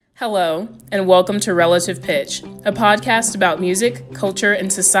Hello, and welcome to Relative Pitch, a podcast about music, culture,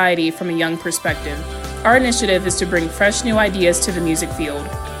 and society from a young perspective. Our initiative is to bring fresh new ideas to the music field.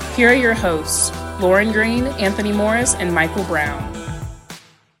 Here are your hosts, Lauren Green, Anthony Morris, and Michael Brown.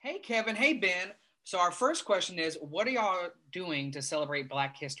 Hey, Kevin. Hey, Ben. So our first question is, what are y'all doing to celebrate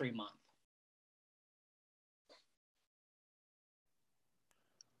Black History Month?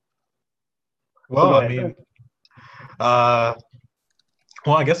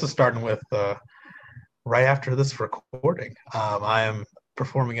 Well, I guess it's starting with right after this recording. I am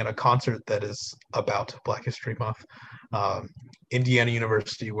performing at a concert that is about Black History Month. Indiana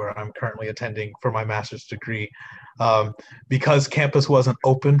University, where I'm currently attending for my master's degree. Because campus wasn't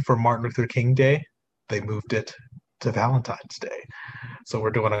open for Martin Luther King Day, they moved it to Valentine's Day. So we're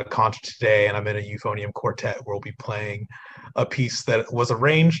doing a concert today, and I'm in a euphonium quartet where we'll be playing a piece that was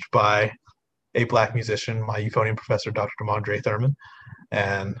arranged by a Black musician, my euphonium professor, Dr. Demondre Thurman,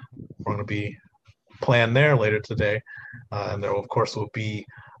 and we're going to be playing there later today. And there, of course, will be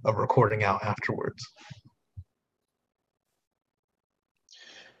a recording out afterwards.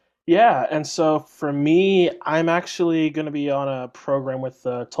 Yeah, and so for me, I'm actually going to be on a program with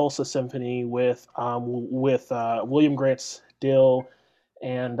the Tulsa Symphony with William Grant Still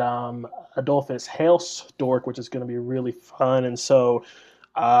and Adolphus Hailstork, which is going to be really fun. And so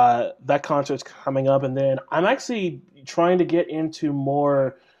that concert's coming up, and then I'm actually trying to get into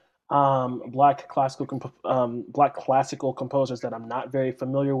more black classical composers that I'm not very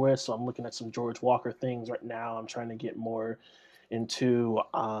familiar with. So I'm looking at some George Walker things right now. I'm trying to get more into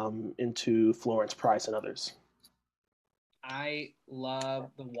Florence Price and others. I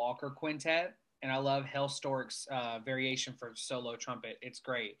love the Walker Quintet, and I love Hailstork's variation for solo trumpet. It's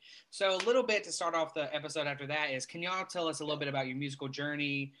great. So a little bit to start off the episode after that is, can y'all tell us a little bit about your musical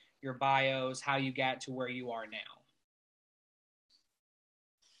journey, your bios, how you got to where you are now?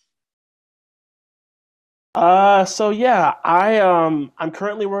 I'm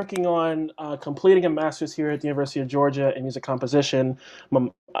currently working on completing a master's here at the University of Georgia in music composition.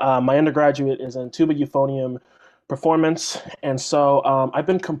 My undergraduate is in tuba euphonium performance, and so I've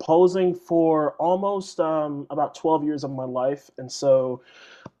been composing for almost about 12 years of my life, and so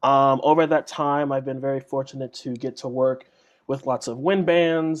over that time, I've been very fortunate to get to work with lots of wind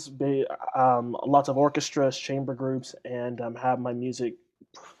bands, lots of orchestras, chamber groups, and have my music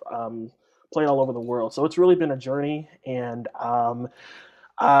played all over the world. So it's really been a journey. And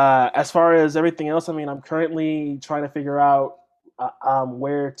as far as everything else, I mean, I'm currently trying to figure out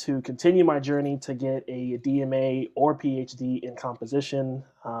where to continue my journey to get a DMA or PhD in composition.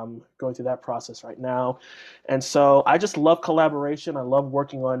 Going through that process right now. And so I just love collaboration. I love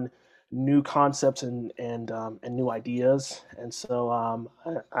working on new concepts and new ideas. And so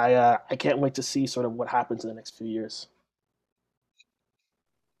I can't wait to see sort of what happens in the next few years.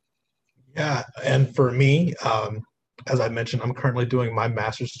 Yeah, and for me, as I mentioned, I'm currently doing my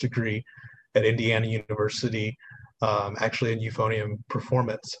master's degree at Indiana University, actually in euphonium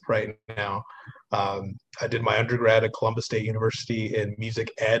performance right now. I did my undergrad at Columbus State University in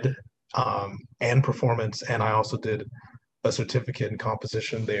music ed and performance, and I also did a certificate in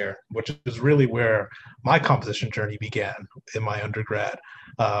composition there, which is really where my composition journey began in my undergrad.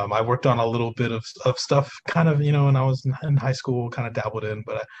 I worked on a little bit of stuff kind of, when I was in high school, kind of dabbled in,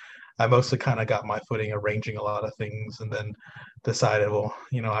 but I mostly kind of got my footing arranging a lot of things, and then decided, well,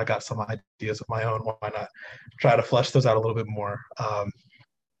 I got some ideas of my own. Why not try to flesh those out a little bit more?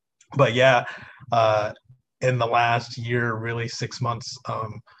 But yeah, in the last year, really 6 months,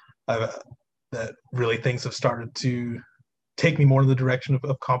 that really things have started to take me more in the direction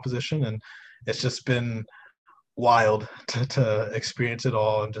of composition, and it's just been wild to experience it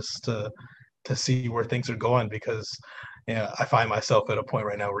all and just to see where things are going, because I find myself at a point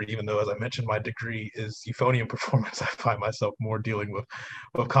right now where, even though, as I mentioned, my degree is euphonium performance, I find myself more dealing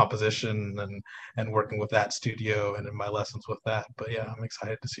with composition and working with that studio and in my lessons with that. But yeah, I'm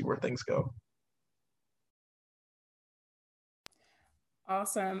excited to see where things go.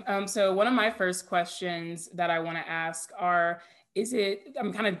 Awesome. So one of my first questions that I want to ask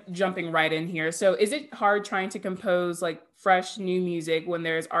I'm kind of jumping right in here. So is it hard trying to compose like fresh new music when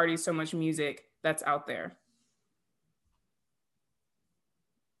there's already so much music that's out there?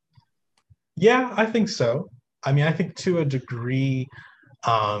 Yeah, I think so. I mean, I think to a degree,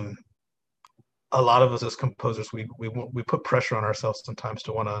 a lot of us as composers, we put pressure on ourselves sometimes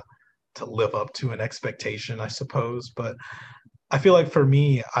to want to live up to an expectation, I suppose. But I feel like for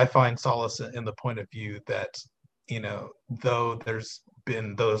me, I find solace in the point of view that, though there's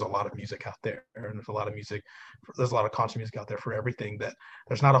a lot of music out there, and there's a lot of conscious music out there for everything, that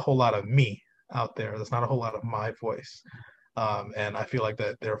there's not a whole lot of me out there. There's not a whole lot of my voice. And I feel like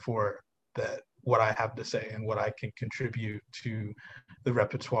that, therefore, that what I have to say and what I can contribute to the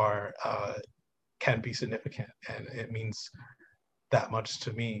repertoire can be significant, and it means that much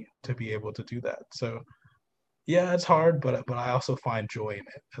to me to be able to do that. So yeah, it's hard, but I also find joy in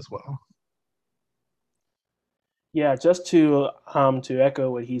it as well. Yeah, just to echo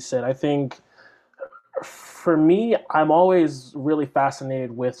what he said, I think for me, I'm always really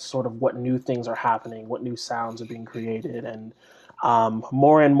fascinated with sort of what new things are happening, what new sounds are being created, and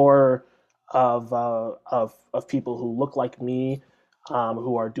more and more of people who look like me,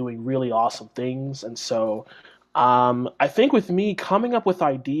 who are doing really awesome things. And so, I think with me, coming up with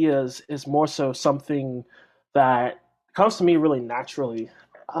ideas is more so something that comes to me really naturally.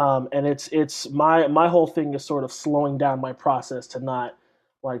 And it's my whole thing is sort of slowing down my process to not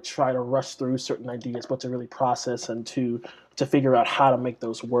like try to rush through certain ideas, but to really process and to figure out how to make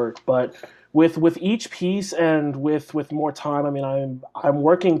those work. But with each piece and with more time, I mean, I'm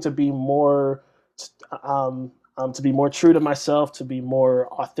working to be more true to myself, to be more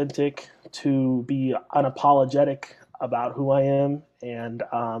authentic, to be unapologetic about who I am, and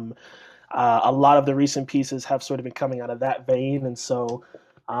a lot of the recent pieces have sort of been coming out of that vein. And so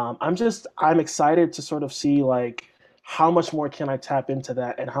I'm excited to sort of see like how much more can I tap into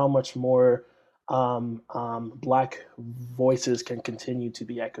that, and how much more Black voices can continue to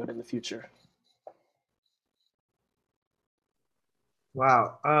be echoed in the future.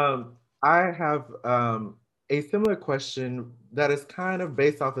 Wow. I have a similar question that is kind of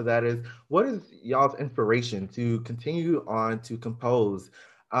based off of that is what is y'all's inspiration to continue on to compose?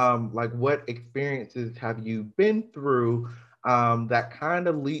 Like what experiences have you been through that kind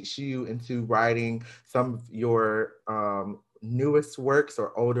of leads you into writing some of your newest works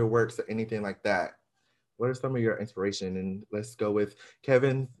or older works or anything like that? What are some of your inspiration? And let's go with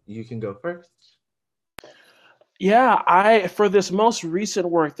Kevin. You can go first. Yeah, I for this most recent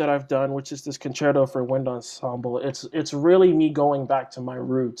work that I've done, which is this concerto for wind ensemble, it's really me going back to my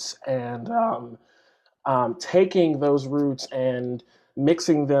roots and taking those roots and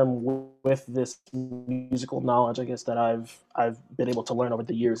mixing them with this musical knowledge, I guess that I've been able to learn over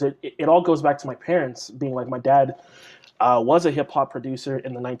the years. It all goes back to my parents being like my dad was a hip hop producer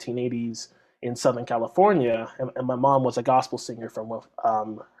in the 1980s in Southern California, and my mom was a gospel singer from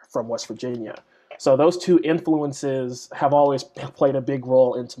West Virginia. So those two influences have always played a big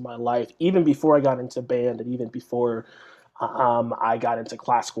role into my life, even before I got into band and even before I got into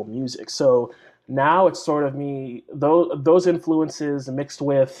classical music. So now it's sort of me those influences mixed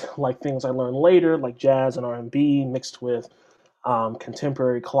with like things I learned later, like jazz and R&B, mixed with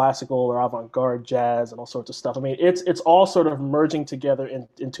contemporary classical or avant-garde jazz and all sorts of stuff. I mean, it's all sort of merging together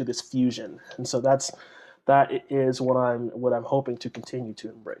into this fusion, and so that is what I'm hoping to continue to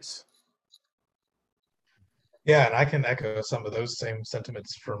embrace. Yeah, and I can echo some of those same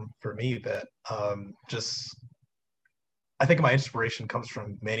sentiments for me that just I think my inspiration comes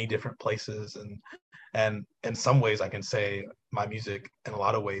from many different places, and in some ways I can say my music in a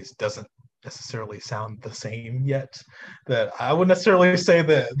lot of ways doesn't necessarily sound the same yet. That I wouldn't necessarily say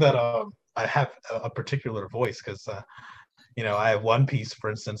that I have a particular voice, because I have one piece,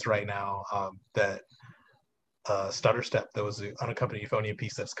 for instance, right now that Stutter Step, that was the unaccompanied euphonium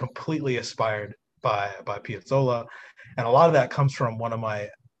piece that's completely inspired by Piazzolla, and a lot of that comes from one of my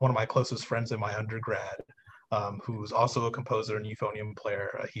closest friends in my undergrad, who's also a composer and euphonium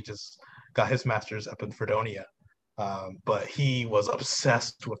player. He just got his master's up in Fredonia, but he was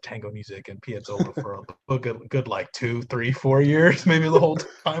obsessed with tango music and Piazzolla for a good like 2, 3, 4 years, maybe the whole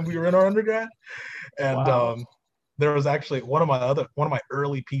time we were in our undergrad. And Wow. there was actually one of my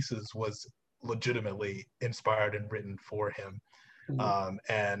early pieces was legitimately inspired and written for him, Mhm.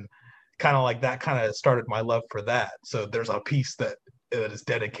 and kind of like that kind of started my love for that. So there's a piece that is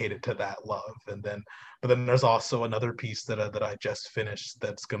dedicated to that love, and then but then there's also another piece that I just finished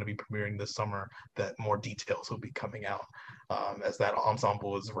that's going to be premiering this summer, that more details will be coming out, as that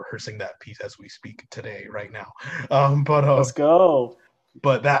ensemble is rehearsing that piece as we speak today right now. um, but uh, Let's go.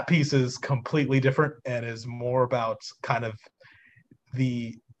 but that piece is completely different and is more about kind of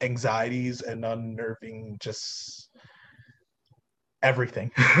the anxieties and unnerving just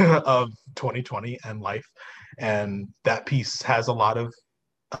everything of 2020 and life. And that piece has a lot of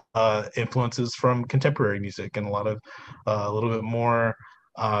influences from contemporary music, and a lot of a little bit more,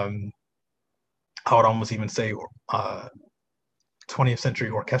 I would almost even say, 20th century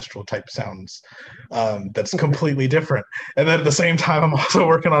orchestral type sounds, that's completely different. And then at the same time, I'm also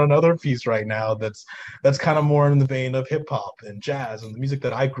working on another piece right now that's kind of more in the vein of hip hop and jazz and the music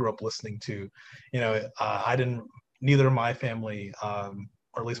that I grew up listening to. I didn't, neither of my family, or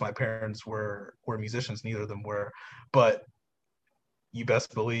at least my parents were musicians, neither of them were, but you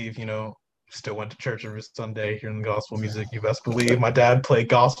best believe, still went to church every Sunday hearing gospel music. You best believe my dad played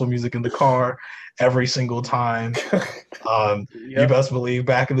gospel music in the car every single time. You best believe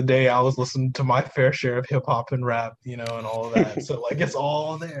back in the day I was listening to my fair share of hip hop and rap, and all of that. So like it's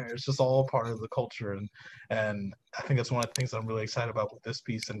all there. It's just all part of the culture, and I think that's one of the things I'm really excited about with this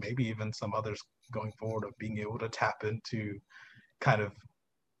piece, and maybe even some others going forward, of being able to tap into kind of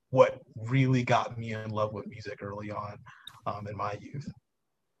what really got me in love with music early on in my youth.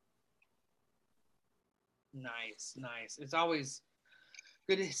 Nice. It's always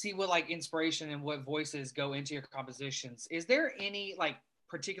good to see what like inspiration and what voices go into your compositions. Is there any like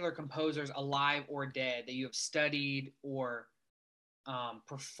particular composers, alive or dead, that you have studied or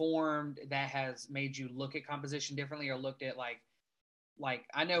performed that has made you look at composition differently, or looked at like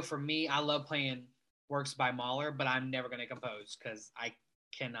I know for me, I love playing works by Mahler, but I'm never going to compose because I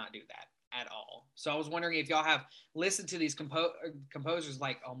cannot do that at all. So I was wondering if y'all have listened to these composers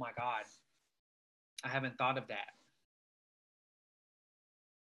like, oh my God, I haven't thought of that.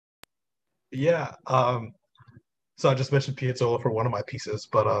 Yeah. So I just mentioned Piazzolla for one of my pieces,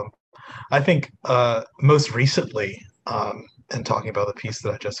 but I think most recently, and talking about the piece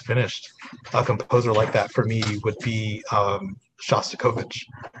that I just finished, a composer like that for me would be Shostakovich,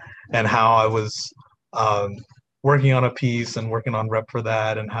 and how I was working on a piece and working on rep for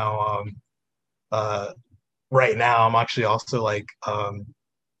that, and how right now I'm actually also like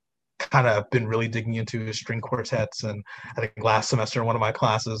kind of been really digging into his string quartets. And I think last semester in one of my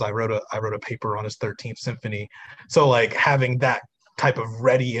classes I wrote a paper on his 13th symphony. So like having that type of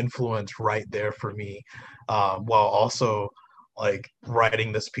ready influence right there for me, while also like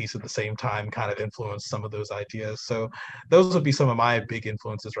writing this piece at the same time, kind of influenced some of those ideas. So those would be some of my big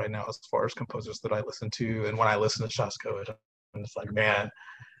influences right now as far as composers that I listen to. And when I listen to Shostakovich, I'm just like, man,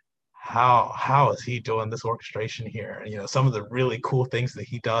 how is he doing this orchestration here? And, some of the really cool things that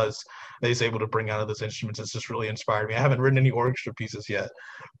he does, that he's able to bring out of those instruments, has just really inspired me. I haven't written any orchestra pieces yet,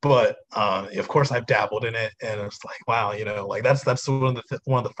 but of course I've dabbled in it, and it's like, wow, like that's one of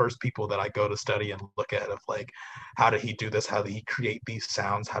the first people that I go to study and look at, of like, how did he do this? How did he create these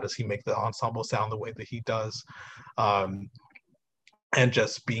sounds? How does he make the ensemble sound the way that he does? And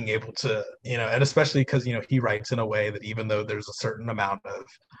just being able to, and especially because, he writes in a way that even though there's a certain amount of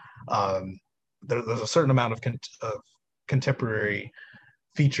there's a certain amount of contemporary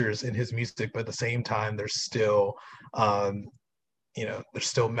features in his music, but at the same time there's still there's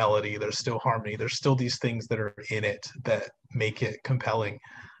still melody, there's still harmony, there's still these things that are in it that make it compelling,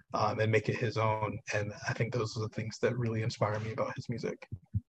 and make it his own. And I think those are the things that really inspire me about his music.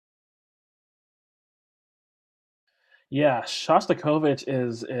 Yeah, Shostakovich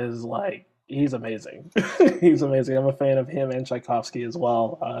is like, he's amazing. He's amazing. I'm a fan of him and Tchaikovsky as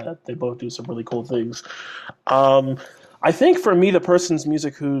well. They both do some really cool things. I think for me, the person's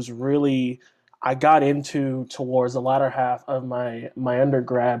music who's really I got into towards the latter half of my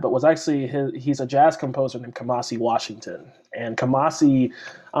undergrad, but was actually he's a jazz composer named Kamasi Washington. And Kamasi,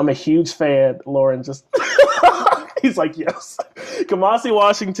 I'm a huge fan. Lauren just he's like, yes. Kamasi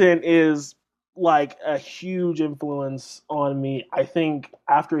Washington is like a huge influence on me. I think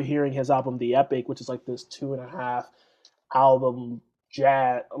after hearing his album The Epic, which is like this 2.5 album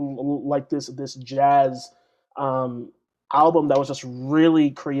jazz, like this jazz album that was just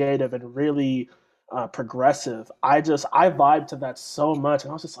really creative and really progressive. I vibed to that so much,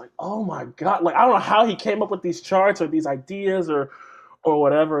 and I was just like, oh my God, like I don't know how he came up with these charts or these ideas or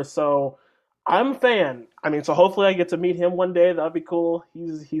whatever. So I'm a fan. I mean, so hopefully I get to meet him one day. That'd be cool.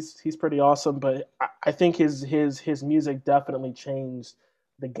 He's pretty awesome. But I think his music definitely changed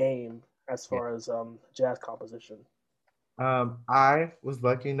the game as far as jazz composition. I was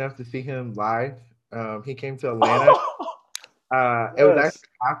lucky enough to see him live. He came to Atlanta. It was actually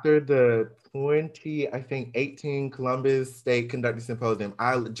after the 2018 Columbus State Conducting Symposium.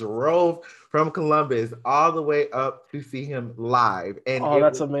 I drove from Columbus all the way up to see him live. And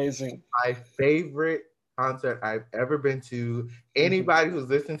that's amazing. My favorite concert I've ever been to. Anybody who's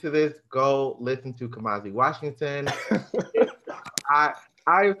listening to this, go listen to Kamasi Washington.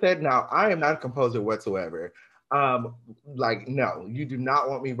 I said, now, I am not a composer whatsoever. Like, no, you do not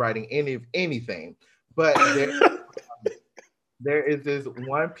want me writing anything. But there is this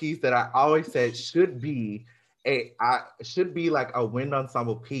one piece that I always said should be like a wind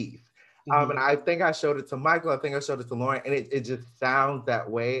ensemble piece. And I think I showed it to Michael. I think I showed it to Lauren, and it just sounds that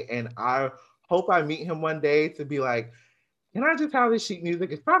way. And I hope I meet him one day to be like, can I just have this sheet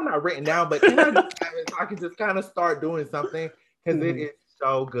music? It's probably not written down, but can I just have it so I can just kind of start doing something? Because it is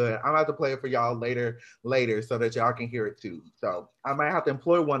so good. I'm gonna have to play it for y'all later so that y'all can hear it too. So I might have to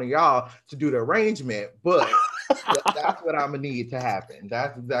employ one of y'all to do the arrangement, but That's what I'm gonna need to happen.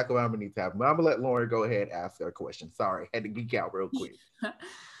 That's exactly what I'm gonna need to happen. But I'm gonna let Lauren go ahead and ask her a question. Sorry, had to geek out real quick.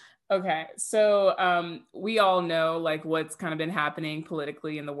 Okay, so we all know like what's kind of been happening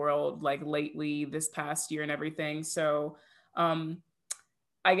politically in the world like lately this past year and everything. So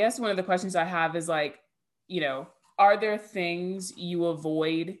I guess one of the questions I have is like, are there things you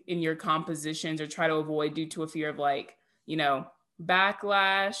avoid in your compositions or try to avoid due to a fear of like,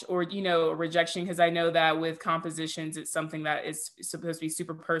 backlash or, rejection? Because I know that with compositions, it's something that is supposed to be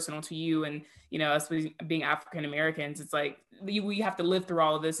super personal to you. And, us being African Americans, it's like we have to live through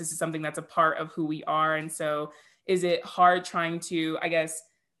all of this. This is something that's a part of who we are. And so is it hard trying to, I guess,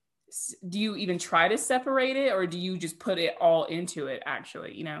 do you even try to separate it or do you just put it all into it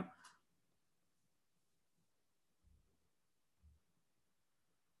actually,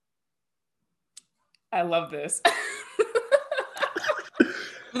 I love this.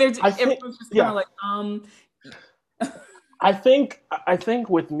 Everyone's just kind of like, I think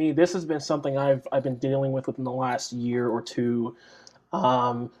with me, this has been something I've been dealing with within the last year or two,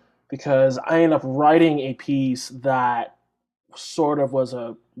 because I ended up writing a piece that sort of was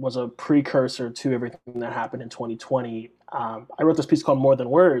a precursor to everything that happened in 2020. I wrote this piece called More Than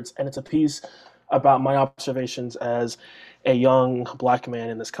Words, and it's a piece about my observations as a young Black man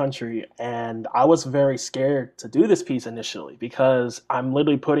in this country. And I was very scared to do this piece initially because I'm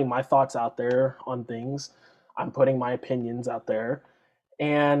literally putting my thoughts out there on things. I'm putting my opinions out there.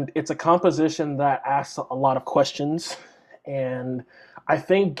 And it's a composition that asks a lot of questions. And I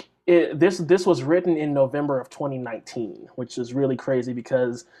think this was written in November of 2019, which is really crazy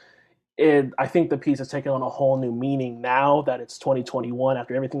because I think the piece has taken on a whole new meaning now that it's 2021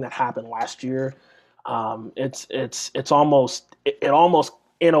 after everything that happened last year. It's almost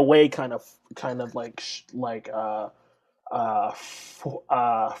in a way kind of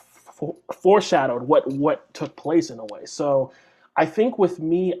foreshadowed what took place in a way. So I think with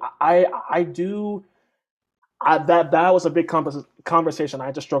me, that was a big conversation I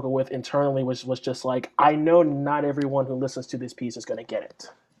had to struggle with internally, was just like, I know not everyone who listens to this piece is going to get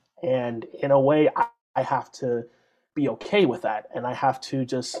it. And in a way, I have to be okay with that. And I have to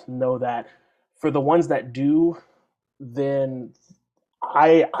just know that for the ones that do, then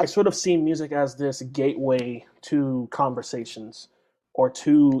I sort of see music as this gateway to conversations or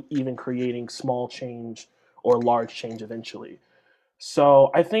to even creating small change or large change eventually.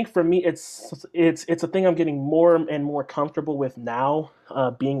 So I think for me, it's a thing I'm getting more and more comfortable with now,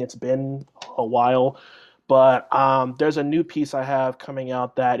 being it's been a while. But there's a new piece I have coming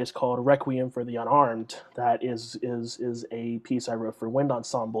out that is called Requiem for the Unarmed. That is a piece I wrote for Wind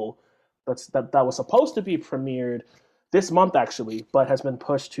Ensemble. That was supposed to be premiered this month actually, but has been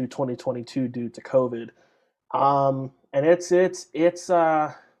pushed to 2022 due to COVID. And it's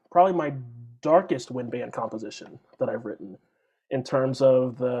probably my darkest wind band composition that I've written in terms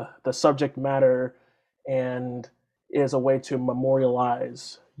of the subject matter, and is a way to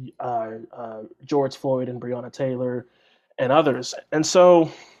memorialize George Floyd and Breonna Taylor and others. And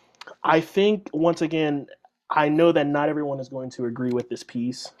so I think, once again, I know that not everyone is going to agree with this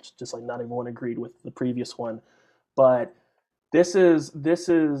piece, just like not everyone agreed with the previous one. But this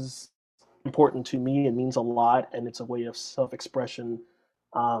is important to me. It means a lot, and it's a way of self-expression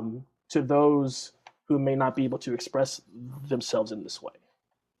to those who may not be able to express themselves in this way.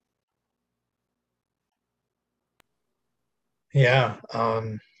 Yeah.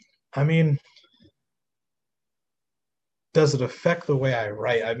 I mean, does it affect the way I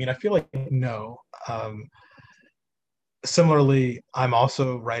write? I mean, I feel like no. Similarly, I'm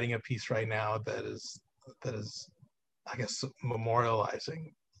also writing a piece right now that is, I guess,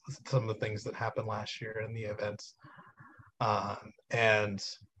 memorializing some of the things that happened last year and the events. And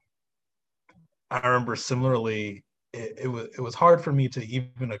I remember similarly, it was hard for me to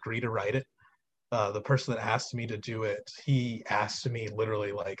even agree to write it. The person that asked me to do it, he asked me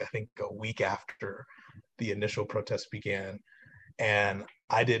literally like, I think a week after the initial protest began. And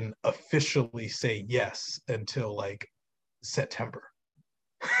I didn't officially say yes until like September.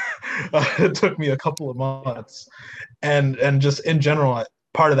 It took me a couple of months. And just in general,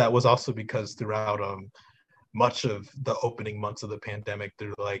 part of that was also because throughout much of the opening months of the pandemic,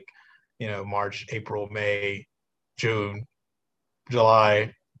 through like, March, April, May, June,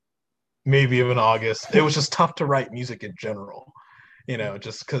 July, maybe even August, it was just tough to write music in general,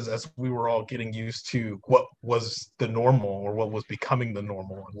 just because as we were all getting used to what was the normal or what was becoming the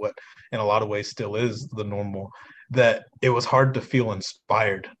normal and what in a lot of ways still is the normal, that it was hard to feel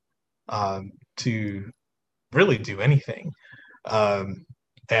inspired to really do anything.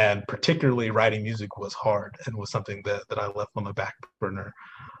 And particularly writing music was hard and was something that I left on the back burner.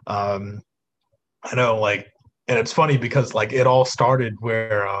 I know, like, and it's funny because like it all started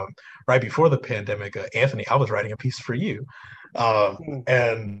where right before the pandemic, Anthony, I was writing a piece for you,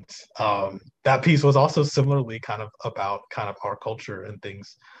 and that piece was also similarly kind of about kind of our culture and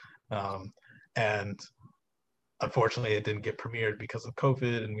things, um, and unfortunately it didn't get premiered because of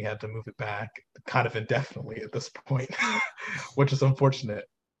COVID, and we had to move it back kind of indefinitely at this point, which is unfortunate.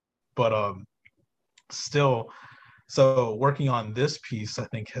 But still, so working on this piece, I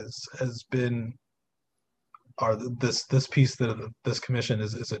think has been or this piece that this commission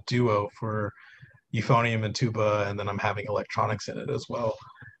is a duo for euphonium and tuba, and then I'm having electronics in it as well.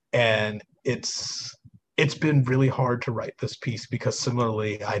 And it's been really hard to write this piece because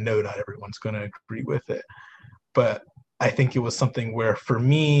similarly, I know not everyone's going to agree with it, but I think it was something where for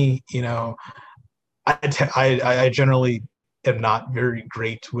me, you know, I generally am not very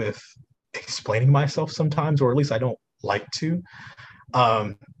great with explaining myself sometimes, or at least I don't like to,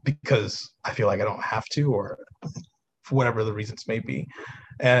 because I feel like I don't have to, or for whatever the reasons may be.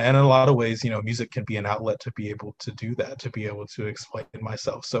 And in a lot of ways, you know, music can be an outlet to be able to do that, to be able to explain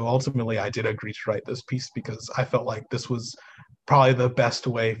myself. So ultimately, I did agree to write this piece because I felt like this was probably the best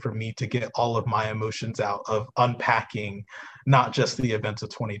way for me to get all of my emotions out of unpacking not just the events of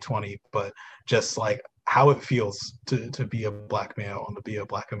 2020, but just like how it feels to be a Black male and to be a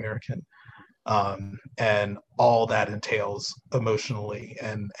Black American, and all that entails emotionally.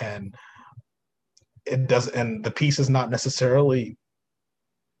 And it does, and the piece is not necessarily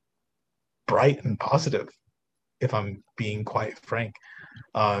bright and positive, if I'm being quite frank.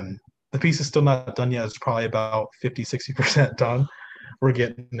 The piece is still not done yet. It's probably about 50-60% done. We're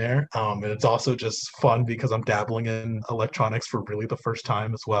getting there. And it's also just fun because I'm dabbling in electronics for really the first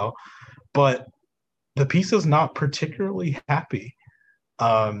time as well. But the piece is not particularly happy,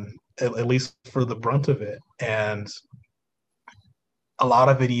 at least for the brunt of it. And a lot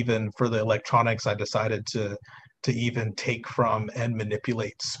of it, even for the electronics, I decided to even take from and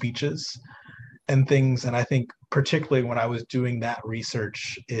manipulate speeches and things. And I think particularly when I was doing that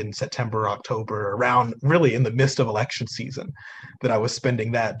research in September, October, around really in the midst of election season, that I was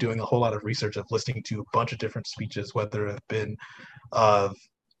spending that doing a whole lot of research of listening to a bunch of different speeches, whether it have been of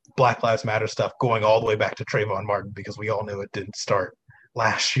Black Lives Matter stuff going all the way back to Trayvon Martin, because we all know it didn't start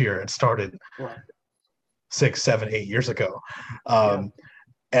last year. It started 6, 7, 8 years ago.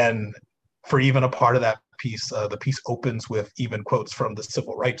 And for even a part of that piece, the piece opens with even quotes from the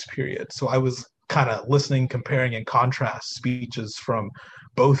civil rights period. So I was kind of listening, comparing and contrast speeches from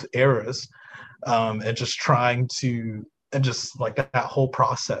both eras, and just trying to, and just like that whole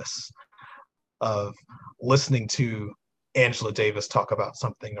process of listening to Angela Davis talk about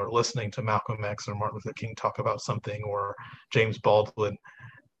something, or listening to Malcolm X or Martin Luther King talk about something, or James Baldwin,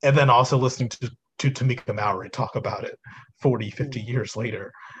 and then also listening to Tamika Mallory talk about it 40, 50 years later.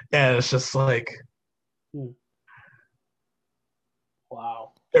 And it's just like,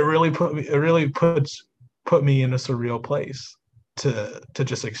 wow. It really put me in a surreal place to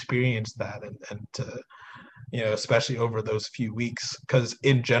just experience that, and to, you know, especially over those few weeks, because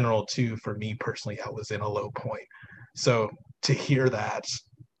in general too, for me personally, I was in a low point. So to hear that,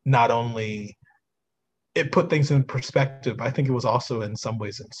 not only it put things in perspective, I think it was also in some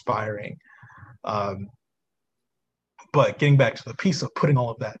ways inspiring. But getting back to the piece of putting all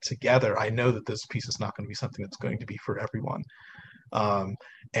of that together, I know that this piece is not going to be something that's going to be for everyone.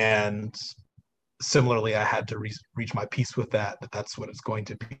 And similarly, I had to reach my peace with that's what it's going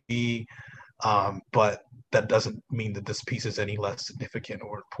to be. But that doesn't mean that this piece is any less significant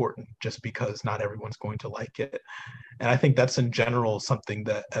or important just because not everyone's going to like it. And I think that's in general something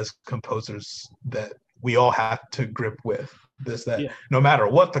that as composers that we all have to grip with, this, that no matter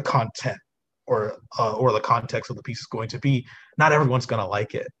what the content or the context of the piece is going to be, not everyone's going to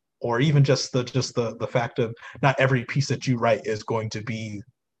like it. Or even just the fact of not every piece that you write is going to be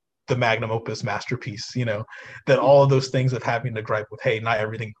the magnum opus masterpiece, you know, that all of those things of having to gripe with, hey, not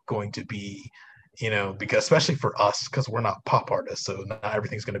everything's going to be, you know, because especially for us, because we're not pop artists, so not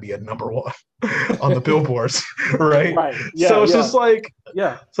everything's going to be a number one on the billboards, right? Yeah, so it's just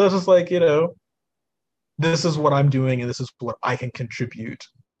like, you know, this is what I'm doing and this is what I can contribute,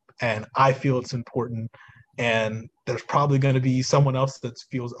 and I feel it's important. And there's probably going to be someone else that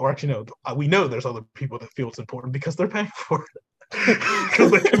feels, or actually, no, we know there's other people that feel it's important because they're paying for it,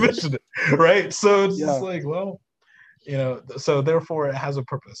 because they commissioned it, right? So it's just like, well, you know, so therefore it has a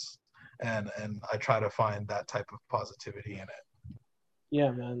purpose, and I try to find that type of positivity in it.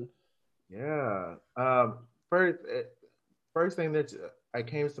 Yeah, man. Yeah. First thing that I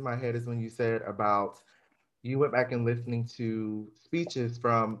came to my head is when you said about you went back and listening to speeches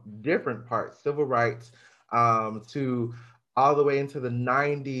from different parts, civil rights, to all the way into the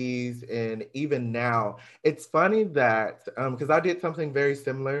 90s and even now. It's funny that because I did something very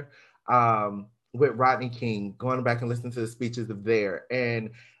similar with Rodney King, going back and listening to the speeches of there, and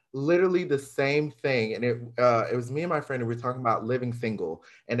literally the same thing. And it was me and my friend, and we were talking about living single,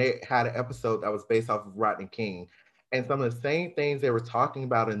 and they had an episode that was based off of Rodney King, and some of the same things they were talking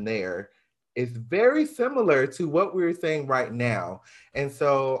about in there is very similar to what we're saying right now. And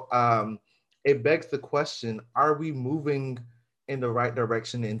so it begs the question, are we moving in the right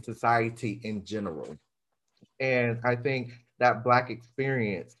direction in society in general? And I think that Black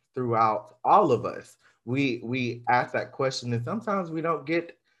experience throughout all of us, we ask that question, and sometimes we don't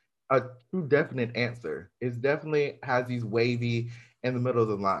get a true definite answer. It definitely has these wavy in the middle of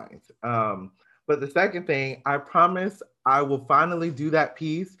the lines. But the second thing, I promise I will finally do that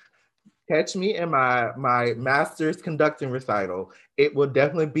piece. Catch me in my master's conducting recital. It will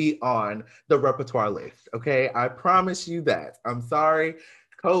definitely be on the repertoire list. Okay, I promise you that. I'm sorry,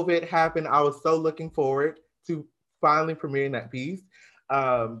 COVID happened. I was so looking forward to finally premiering that piece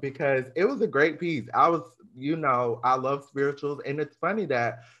because it was a great piece. I was, I love spirituals, and it's funny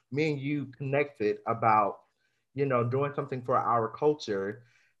that me and you connected about, doing something for our culture.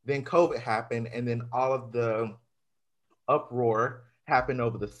 Then COVID happened, and then all of the uproar happened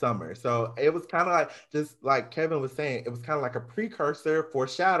over the summer. So it was kind of like, just like Kevin was saying, it was kind of like a precursor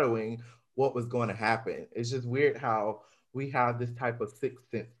foreshadowing what was going to happen. It's just weird how we have this type of sixth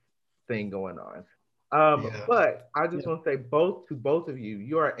sense thing going on. Yeah. But I just want to say both of you,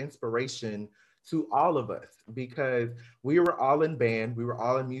 you are inspiration to all of us because we were all in band, we were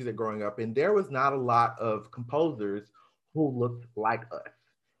all in music growing up, and there was not a lot of composers who looked like us.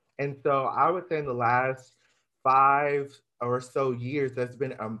 And so I would say in the last 5 or so years, there's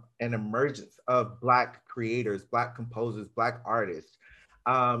been an emergence of Black creators, Black composers, Black artists.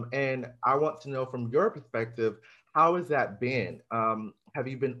 And I want to know from your perspective, how has that been? Have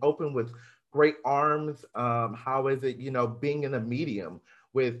you been open with great arms? How is it, being in a medium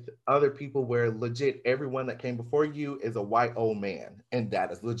with other people where legit everyone that came before you is a white old man, and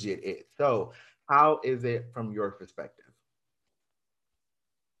that is legit it. So how is it from your perspective?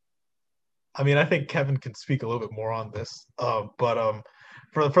 I mean, I think Kevin can speak a little bit more on this, but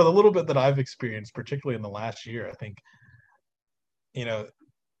for the little bit that I've experienced, particularly in the last year, I think, you know,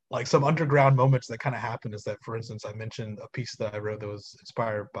 like some underground moments that kind of happened is that, for instance, I mentioned a piece that I wrote that was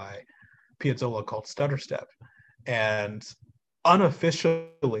inspired by Piazzolla called Stutter Step, and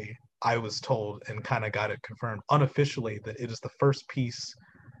unofficially, I was told and kind of got it confirmed unofficially that it is the first piece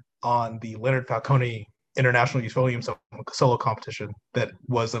on the Leonard Falcone International Euphonium Solo Competition that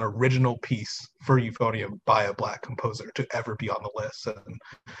was an original piece for euphonium by a Black composer to ever be on the list.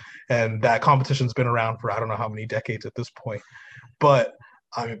 And that competition's been around for I don't know how many decades at this point. But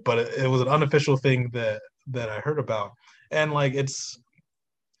I mean, but it was an unofficial thing that I heard about. And like it's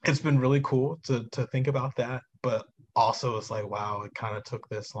been really cool to think about that, but also it's like, wow, it kind of took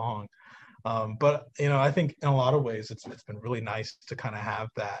this long. But I think in a lot of ways it's been really nice to kind of have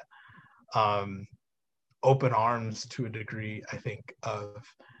that open arms to a degree, I think, of,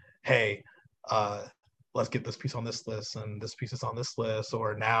 hey, let's get this piece on this list and this piece is on this list,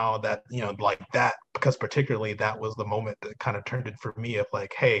 or now that, like that, because particularly that was the moment that kind of turned it for me of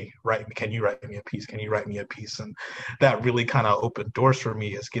like, hey, can you write me a piece? Can you write me a piece? And that really kind of opened doors for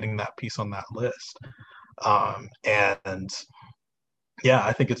me is getting that piece on that list. And yeah,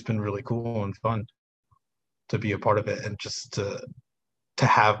 I think it's been really cool and fun to be a part of it and just to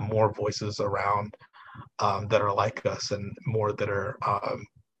have more voices around that are like us and more that are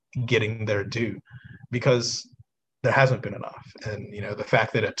getting their due, because there hasn't been enough. And the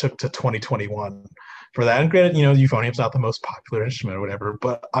fact that it took to 2021 for that, and granted, euphonium's not the most popular instrument or whatever,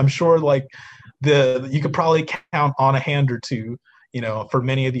 but I'm sure like you could probably count on a hand or two, for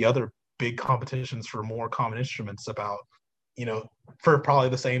many of the other big competitions for more common instruments about, for probably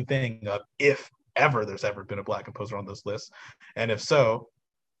the same thing of if ever there's ever been a Black composer on this list, and if so,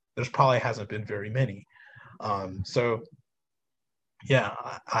 there's probably hasn't been very many. So yeah,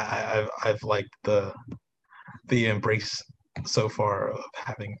 I've liked the embrace so far of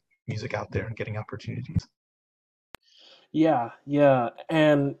having music out there and getting opportunities. Yeah,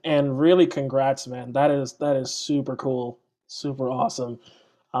 and really, congrats, man. That is super cool, super awesome.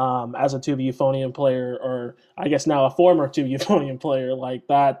 As a tuba euphonium player, or I guess now a former tuba euphonium player, like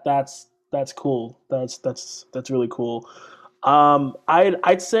that's cool. That's really cool.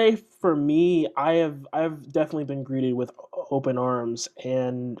 I'd say for me, I've definitely been greeted with open arms,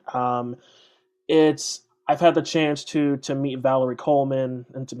 and it's I've had the chance to meet Valerie Coleman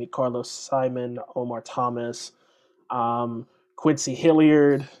and to meet Carlos Simon, Omar Thomas, Quincy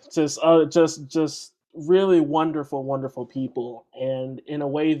Hilliard, just really wonderful people, and in a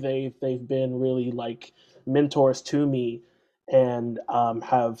way they've been really like mentors to me, and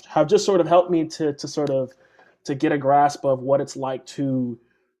have just sort of helped me to sort of to get a grasp of what it's like to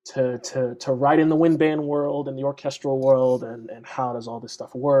write in the wind band world and the orchestral world, and how does all this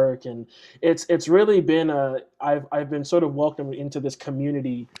stuff work. And it's really been I've been sort of welcomed into this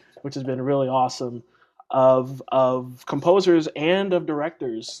community, which has been really awesome, of composers and of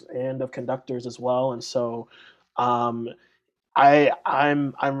directors and of conductors as well. And so um,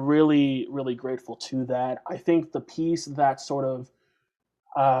 I'm really grateful to that. I think the piece that sort of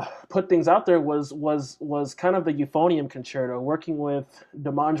put things out there was kind of the Euphonium Concerto, working with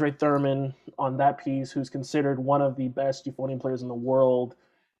Demondre Thurman on that piece, who's considered one of the best euphonium players in the world,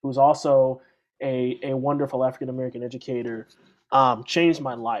 who's also a wonderful African American educator. Changed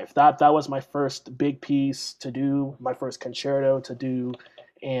my life. That was my first big piece to do, my first concerto to do,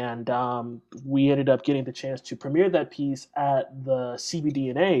 and we ended up getting the chance to premiere that piece at the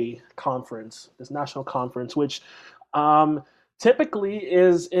CBDNA conference, this national conference, which typically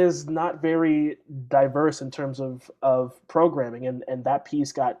is not very diverse in terms of programming, and that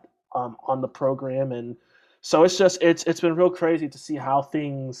piece got on the program. And so it's been real crazy to see how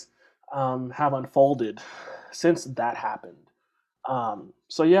things have unfolded since that happened.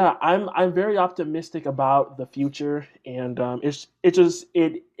 So yeah, I'm very optimistic about the future, and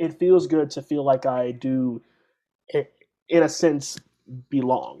it feels good to feel like I do, in a sense,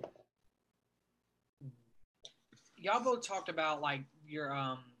 belong. Y'all both talked about like your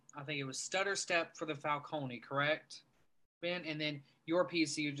I think it was Stutter Step for the Falcone, correct, Ben? And then your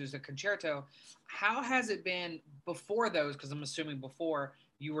piece, you just a concerto. How has it been before those? Because I'm assuming before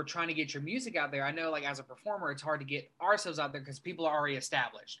you were trying to get your music out there. I know, like as a performer, it's hard to get ourselves out there because people are already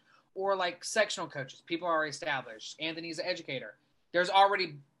established. Or like sectional coaches, people are already established. Anthony's an educator. There's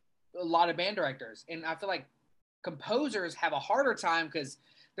already a lot of band directors, and I feel like composers have a harder time because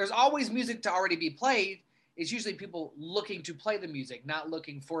there's always music to already be played. It's usually people looking to play the music, not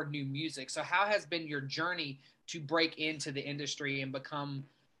looking for new music. So how has been your journey to break into the industry and become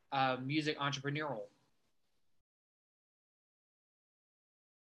music entrepreneurial?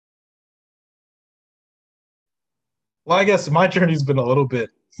 Well, I guess my journey's been a little bit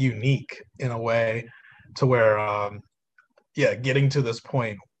unique in a way, to where yeah, getting to this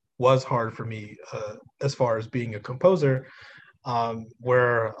point was hard for me, as far as being a composer,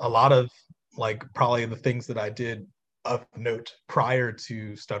 where a lot of like probably the things that I did of note prior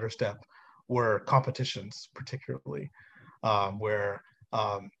to Stutter Step were competitions, particularly, where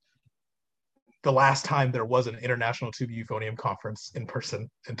the last time there was an International Tuba Euphonium Conference in person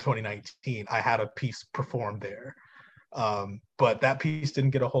in 2019, I had a piece performed there. But that piece didn't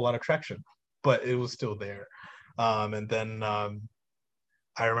get a whole lot of traction, but it was still there. And then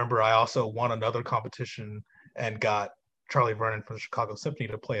I remember I also won another competition and got Charlie Vernon from the Chicago Symphony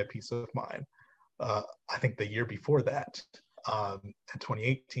to play a piece of mine. I think the year before that, in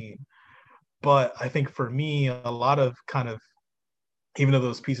 2018. But I think for me, a lot of kind of, even though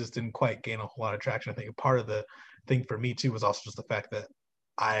those pieces didn't quite gain a whole lot of traction, I think part of the thing for me too was also just the fact that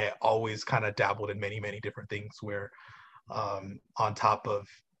I always kind of dabbled in many different things, where on top of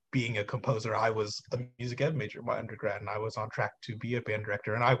being a composer, I was a music ed major in my undergrad, and I was on track to be a band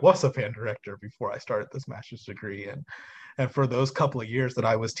director, and I was a band director before I started this master's degree. And for those couple of years that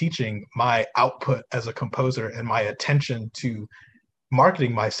I was teaching, my output as a composer and my attention to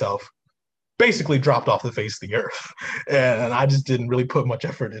marketing myself basically dropped off the face of the earth. And I just didn't really put much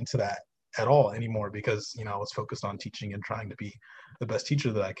effort into that at all anymore, because, you know, I was focused on teaching and trying to be the best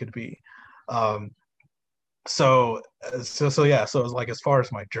teacher that I could be. So yeah, so it's like, as far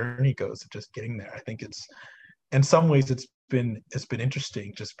as my journey goes, just getting there, I think it's, in some ways it's been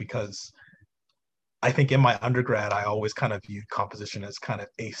interesting, just because I think in my undergrad I always kind of viewed composition as kind of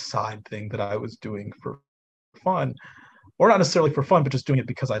a side thing that I was doing for fun, or not necessarily for fun, but just doing it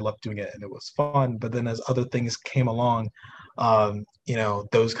because I loved doing it and it was fun. But then as other things came along, you know,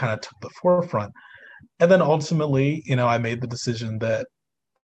 those kind of took the forefront. And then ultimately, you know, I made the decision that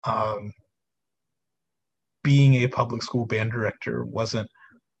being a public school band director wasn't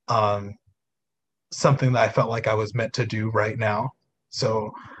something that I felt like I was meant to do right now.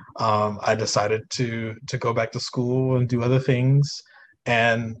 So I decided to go back to school and do other things.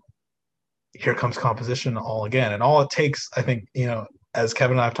 And here comes composition all again. And all it takes, I think, you know, as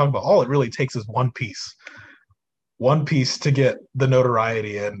Kevin and I have talked about, all it really takes is one piece to get the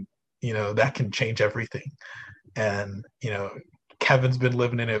notoriety, and, you know, that can change everything. And, you know, Kevin's been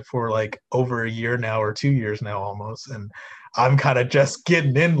living in it for like over a year now, or 2 years now almost. And I'm kind of just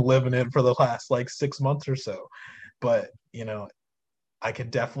getting in living it for the last like 6 months or so. But, you know, I can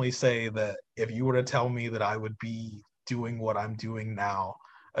definitely say that if you were to tell me that I would be doing what I'm doing now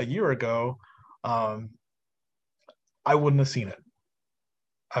a year ago, um, I wouldn't have seen it.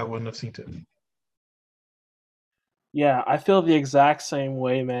 I wouldn't have seen it. Yeah, I feel the exact same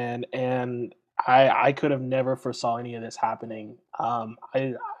way, man. And I could have never foresaw any of this happening.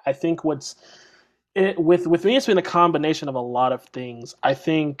 I think what's it with me, it's been a combination of a lot of things. I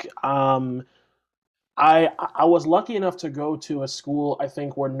think I was lucky enough to go to a school, I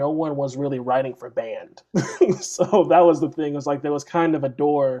think, where no one was really writing for band. So that was the thing. It was like there was kind of a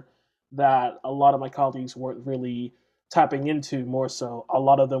door that a lot of my colleagues weren't really tapping into. More so, a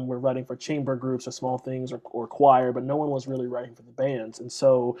lot of them were writing for chamber groups or small things or choir, but no one was really writing for the bands. And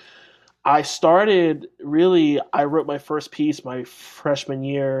so I wrote my first piece my freshman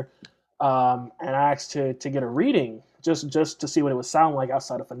year, and I asked to get a reading just to see what it would sound like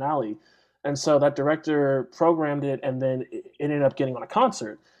outside of finale. And so that director programmed it, and then it ended up getting on a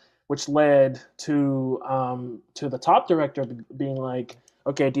concert, which led to the top director being like,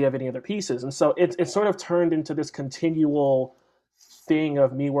 "Okay, do you have any other pieces?" And so it sort of turned into this continual thing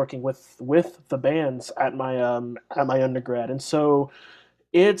of me working with the bands at my undergrad. And so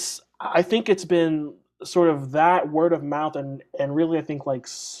I think it's been sort of that word of mouth, and really I think like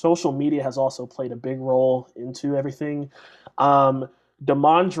social media has also played a big role into everything. Um,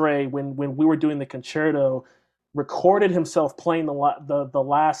 Demondre, when we were doing the concerto, recorded himself playing the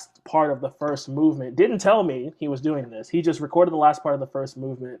last part of the first movement. Didn't tell me he was doing this. He just recorded the last part of the first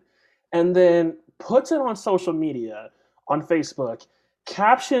movement, and then puts it on social media, on Facebook,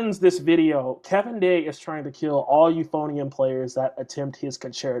 captions this video: "Kevin Day is trying to kill all euphonium players that attempt his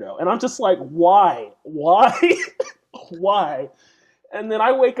concerto." And I'm just like, why? Why? And then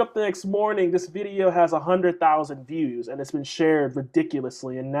I wake up the next morning, this video has 100,000 views, and it's been shared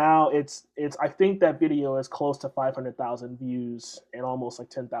ridiculously. And now I think that video is close to 500,000 views and almost like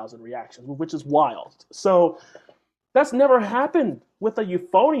 10,000 reactions, which is wild. So that's never happened with a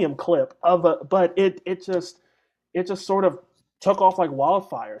euphonium clip but it just sort of took off like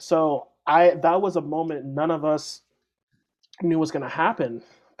wildfire. So that was a moment none of us knew was going to happen,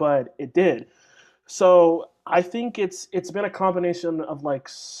 but it did. So I think it's been a combination of like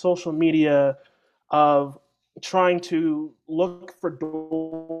social media, of trying to look for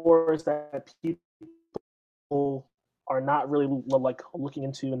doors that people are not really like looking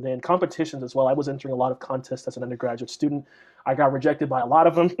into, and then competitions as well. I was entering a lot of contests as an undergraduate student. I got rejected by a lot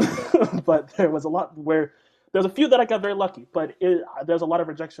of them, but there was a lot where there's a few that I got very lucky, but there's a lot of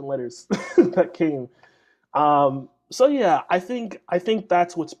rejection letters that came. So yeah, I think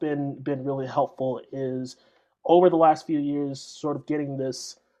that's what's been really helpful, is over the last few years, sort of getting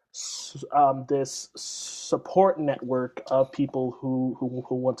this support network of people who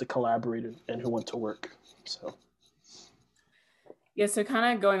want to collaborate and who want to work. So. Yeah, so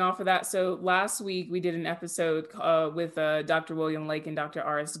kind of going off of that. So last week we did an episode with Dr. William Lake and Dr.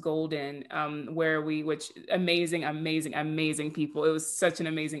 R.S. Golden, which amazing people. It was such an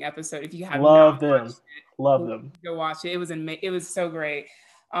amazing episode. If you have love them, go watch it. It was so great.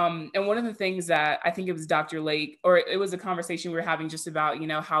 And one of the things that I think it was Dr. Lake, or it was a conversation we were having just about,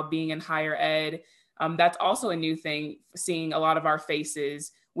 how being in higher ed, that's also a new thing, seeing a lot of our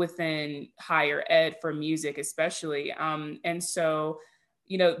faces within higher ed for music, especially. And so,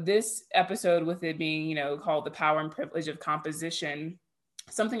 this episode, with it being, called The Power and Privilege of Composition,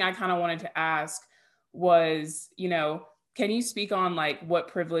 something I kind of wanted to ask was, can you speak on like what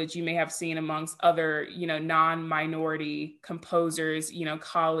privilege you may have seen amongst other, non-minority composers,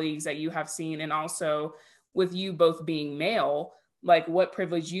 colleagues that you have seen, and also with you both being male, like what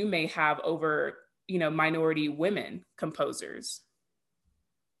privilege you may have over, minority women composers?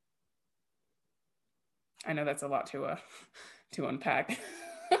 I know that's a lot to unpack.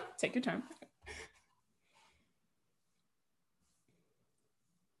 Take your time.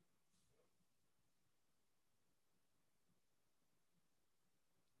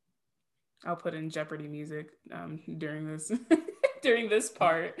 I'll put in Jeopardy music during this during this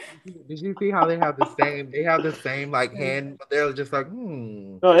part. Did you see how they have the same? They have the same like hand, but they're just like,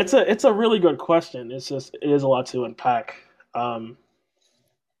 No, it's a really good question. It is a lot to unpack. And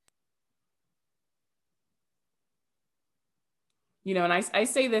I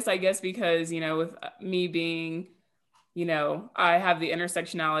say this, I guess, because, with me being, I have the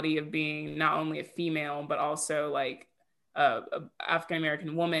intersectionality of being not only a female, but also like a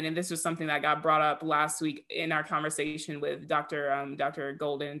African-American woman. And this was something that got brought up last week in our conversation with Dr.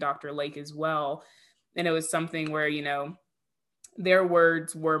 Golden and Dr. Lake as well. And it was something where, their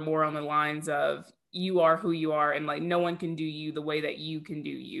words were more on the lines of, you are who you are, and like no one can do you the way that you can do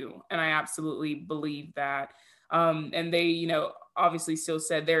you. And I absolutely believe that. And they, obviously still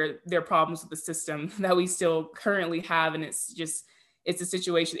said there are problems with the system that we still currently have. And it's a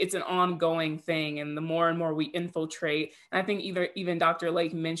situation, it's an ongoing thing. And the more and more we infiltrate, and I think even Dr.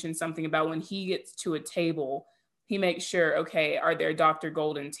 Lake mentioned something about when he gets to a table, he makes sure, okay, are there Dr.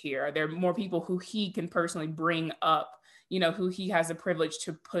 Goldens here? Are there more people who he can personally bring up, who he has the privilege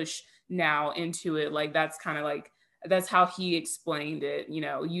to push now into it? Like, that's kind of like, that's how he explained it,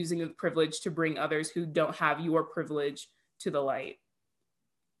 using the privilege to bring others who don't have your privilege to the light.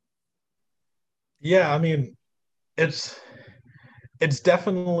 Yeah, I mean, it's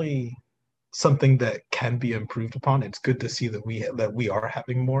definitely something that can be improved upon. It's good to see that we are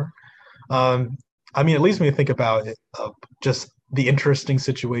having more. I mean, it leads me to think about it, just the interesting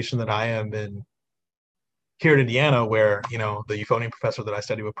situation that I am in here in Indiana, where the euphonium professor that I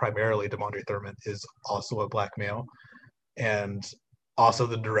study with primarily, Demondre Thurman, is also a Black male, and also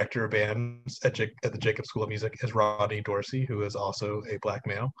the director of bands at the Jacobs School of Music is Rodney Dorsey, who is also a Black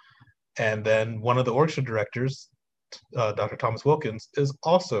male, and then one of the orchestra directors, Dr. Thomas Wilkins, is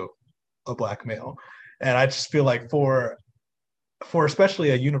also a Black male, and I just feel like for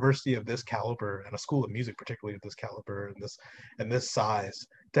especially a university of this caliber and a school of music particularly of this caliber and this size,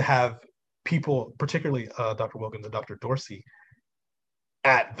 to have people, particularly Dr. Wilkins and Dr. Dorsey,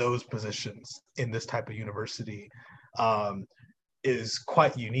 at those positions in this type of university is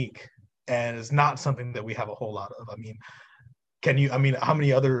quite unique, and is not something that we have a whole lot of. I mean, how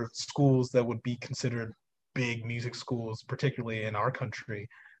many other schools that would be considered big music schools, particularly in our country,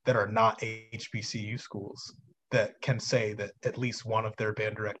 that are not HBCU schools, that can say that at least one of their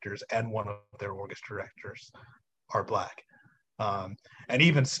band directors and one of their orchestra directors are Black? And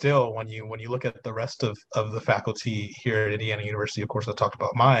even still, when you look at the rest of the faculty here at Indiana University, of course, I talked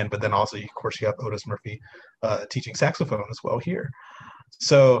about mine, but then also, of course, you have Otis Murphy teaching saxophone as well here.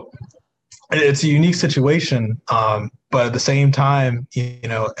 So it's a unique situation, but at the same time,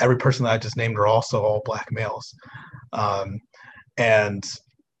 every person that I just named are also all Black males, and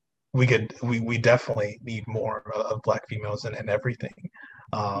we definitely need more of Black females and everything,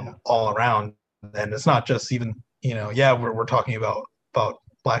 all around. And it's not just even, we're talking about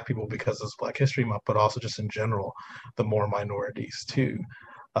Black people because it's Black History Month, but also just in general, the more minorities too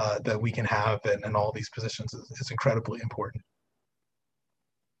that we can have in all these positions is incredibly important.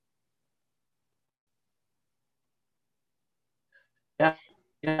 Yeah,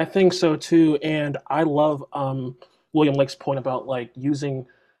 I think so too. And I love William Lake's point about using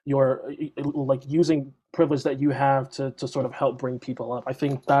using privilege that you have to sort of help bring people up. I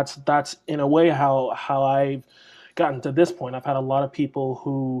think that's in a way how I've gotten to this point. I've had a lot of people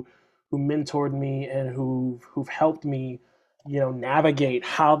who mentored me and who've helped me, navigate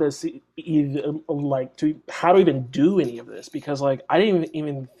how this how to even do any of this, because I didn't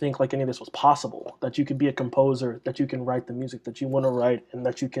even think any of this was possible, that you could be a composer, that you can write the music that you want to write, and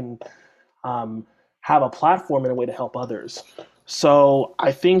that you can have a platform in a way to help others. So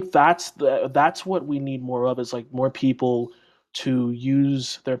I think that's what we need more of, is more people to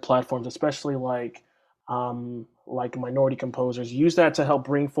use their platforms, especially minority composers, use that to help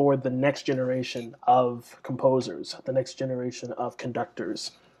bring forward the next generation of composers, the next generation of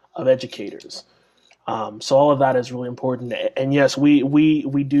conductors, of educators. So all of that is really important. And yes,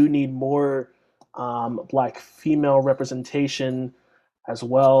 we do need more Black female representation as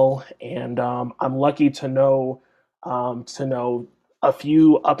well. And I'm lucky to know a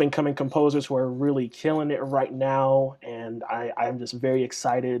few up and coming composers who are really killing it right now, and I'm just very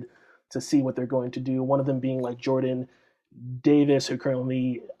excited to see what they're going to do. One of them being Jordan Davis, who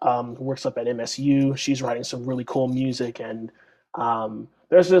currently works up at MSU. She's writing some really cool music, and I'm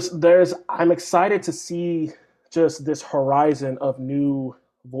excited to see just this horizon of new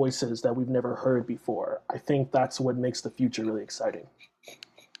voices that we've never heard before. I think that's what makes the future really exciting.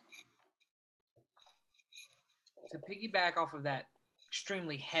 To piggyback off of that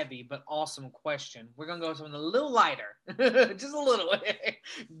extremely heavy but awesome question, we're going to go something a little lighter, just a little,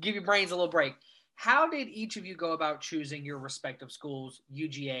 give your brains a little break. How did each of you go about choosing your respective schools,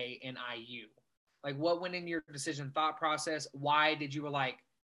 UGA and IU? What went in your decision thought process? Why did you were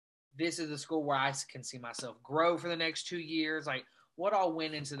this is the school where I can see myself grow for the next 2 years? What all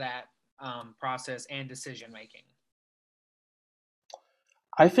went into that process and decision making?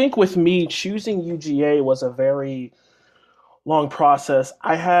 I think with me, choosing UGA was a very long process.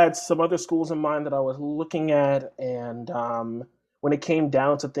 I had some other schools in mind that I was looking at, and when it came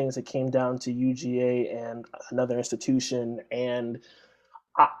down to things, it came down to UGA and another institution. And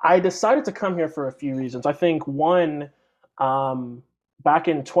I decided to come here for a few reasons. I think one, back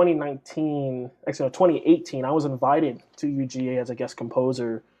in 2018, I was invited to UGA as a guest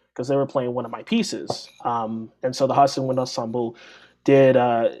composer because they were playing one of my pieces. And so the Hudson Wind Ensemble did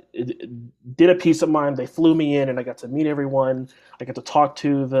a piece of mine. They flew me in, and I got to meet everyone. I got to talk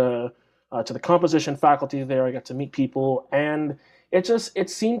to the composition faculty there. I got to meet people, and it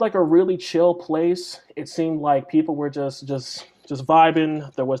seemed like a really chill place. It seemed like people were just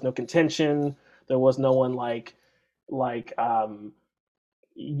vibing. There was no contention. There was no one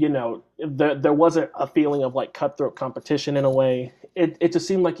there wasn't a feeling of like cutthroat competition in a way. It just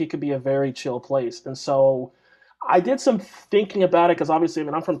seemed like it could be a very chill place. And so I did some thinking about it because obviously, I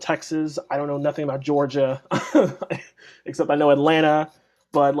mean, I'm from Texas. I don't know nothing about Georgia, except I know Atlanta.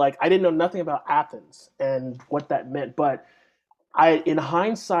 But like, I didn't know nothing about Athens and what that meant. But in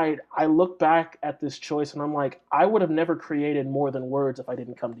hindsight, I look back at this choice and I'm like, I would have never created More Than Words if I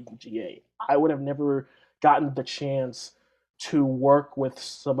didn't come to UGA. I would have never gotten the chance to work with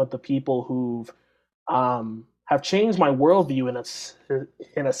some of the people who've have changed my worldview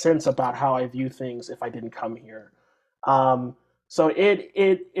in a sense about how I view things if I didn't come here. So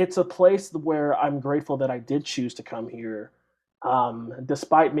it's a place where I'm grateful that I did choose to come here,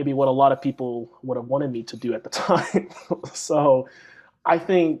 despite maybe what a lot of people would have wanted me to do at the time. So I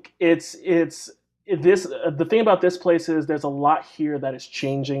think the thing about this place is there's a lot here that is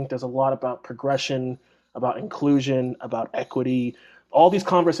changing. There's a lot about progression, about inclusion, about equity. All these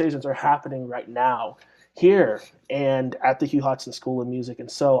conversations are happening right now here and at the Hugh Hodson School of Music.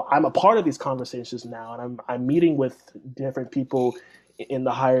 And so I'm a part of these conversations now, and I'm meeting with different people in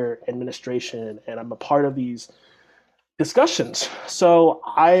the higher administration, and I'm a part of these discussions. So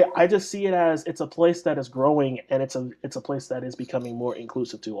I just see it as it's a place that is growing, and it's a place that is becoming more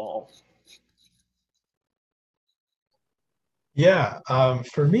inclusive to all. Yeah,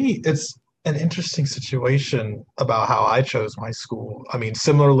 for me, it's an interesting situation about how I chose my school. I mean,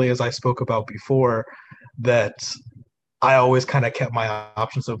 similarly as I spoke about before, that I always kind of kept my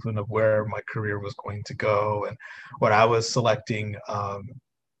options open of where my career was going to go. And when I was selecting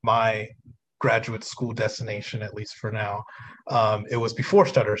my graduate school destination, at least for now, it was before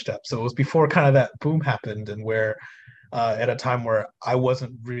Stutter Step. So it was before kind of that boom happened, and where at a time where I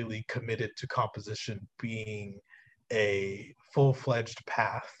wasn't really committed to composition being a full-fledged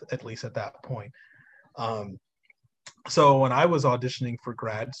path, at least at that point. So when I was auditioning for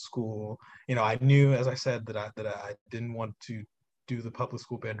grad school, I knew, as I said, that I didn't want to do the public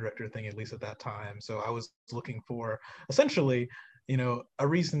school band director thing, at least at that time. So I was looking for essentially, a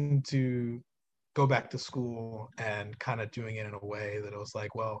reason to go back to school and kind of doing it in a way that it was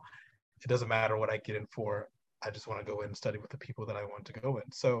like, well, it doesn't matter what I get in for. I just want to go in and study with the people that I want to go in.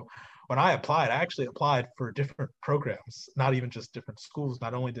 So when I applied, I actually applied for different programs, not even just different schools.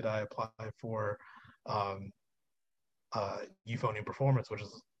 Not only did I apply for euphonium performance, which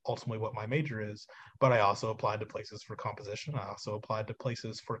is ultimately what my major is, but I also applied to places for composition. I also applied to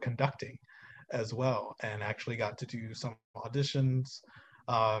places for conducting as well, and actually got to do some auditions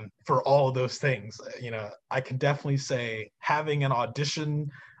for all of those things. I can definitely say having an audition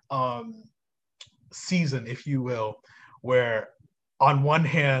season, if you will, where on one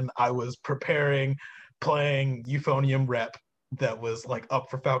hand I was playing euphonium rep that was like up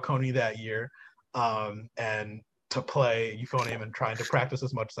for Falcone that year, and to play euphonium and trying to practice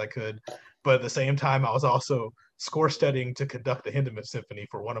as much as I could. But at the same time, I was also score studying to conduct the Hindemith Symphony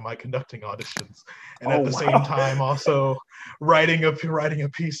for one of my conducting auditions. And at the same time, also writing a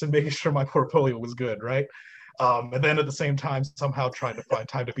piece and making sure my portfolio was good, right? And then at the same time, somehow trying to find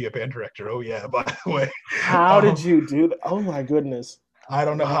time to be a band director. Oh yeah, by the way. How did you do that? Oh my goodness. I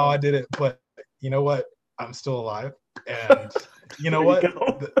don't know how I did it, but you know what? I'm still alive. And you know what?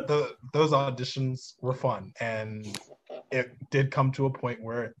 Those auditions were fun. And it did come to a point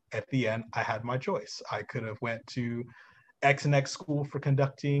where at the end, I had my choice. I could have went to X and X school for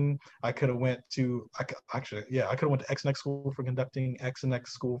conducting. I could have went to X and X school for conducting, X and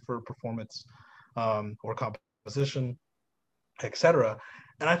X school for performance or composition, etc.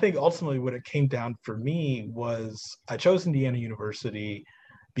 And I think ultimately what it came down for me was I chose Indiana University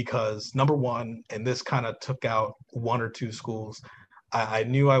because, number one, and this kind of took out one or two schools, I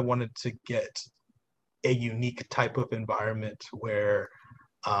knew I wanted to get a unique type of environment where,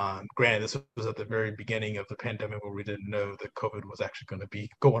 granted, this was at the very beginning of the pandemic where we didn't know that COVID was actually going to be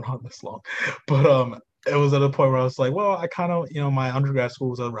going on this long. But it was at a point where I was like, well, I kind of, my undergrad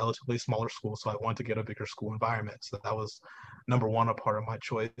school was a relatively smaller school, so I wanted to get a bigger school environment. So that was number one, a part of my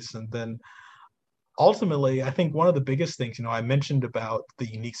choice. And then ultimately, I think one of the biggest things, I mentioned about the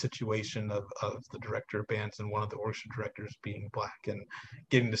unique situation of the director of bands and one of the orchestra directors being Black and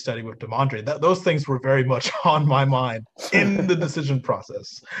getting to study with Damondre. Those things were very much on my mind in the decision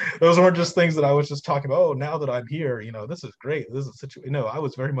process. Those weren't just things that I was just talking about, oh, now that I'm here, this is great. This is a situation. No, I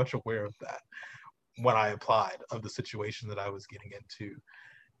was very much aware of that when I applied, of the situation that I was getting into.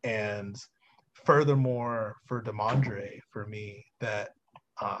 And furthermore, for Damondre, for me, that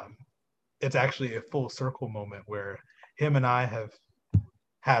it's actually a full circle moment where him and I have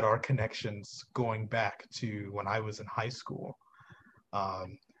had our connections going back to when I was in high school,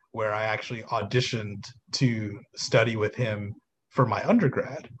 where I actually auditioned to study with him for my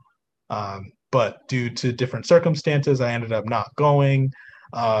undergrad. But due to different circumstances, I ended up not going.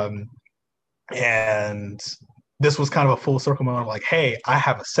 And this was kind of a full circle moment of like, hey, I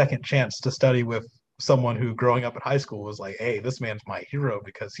have a second chance to study with someone who growing up in high school was like, hey, this man's my hero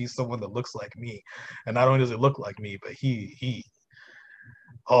because he's someone that looks like me. And not only does he look like me, but he's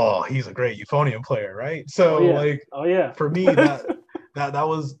a great euphonium player, right? So for me, that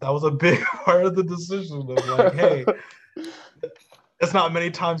was a big part of the decision of like, hey, it's not many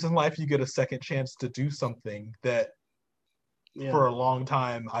times in life you get a second chance to do something that for a long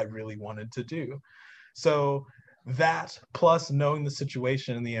time I really wanted to do. So that, plus knowing the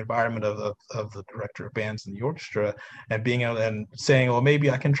situation and the environment of the director of bands in the orchestra, and being able and saying, well,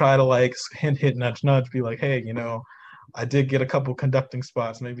 maybe I can try to like hint, nudge, be like, hey, I did get a couple conducting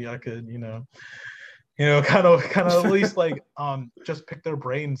spots. Maybe I could, kind of at least like just pick their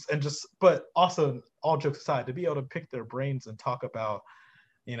brains and but also, all jokes aside, to be able to pick their brains and talk about,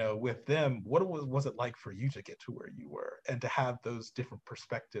 with them, what was it like for you to get to where you were, and to have those different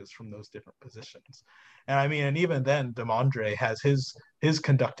perspectives from those different positions. And I mean, and even then, Damondre has his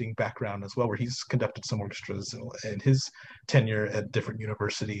conducting background as well, where he's conducted some orchestras in his tenure at different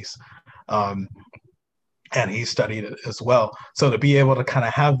universities. And he studied it as well. So to be able to kind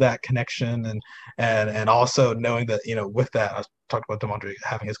of have that connection and also knowing that, with that, I talked about Damondre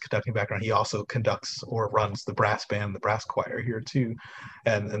having his conducting background, he also conducts or runs the brass band, the brass choir here too.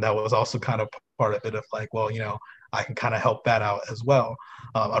 And that was also kind of part of it of like, well, I can kind of help that out as well.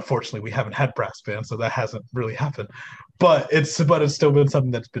 Unfortunately, we haven't had brass band, so that hasn't really happened, but it's still been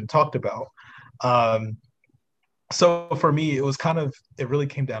something that's been talked about. So for me, it really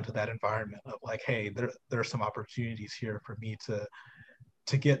came down to that environment of like, hey, there are some opportunities here for me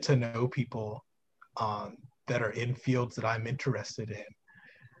to get to know people that are in fields that I'm interested in,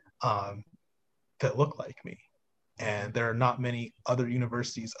 that look like me. And there are not many other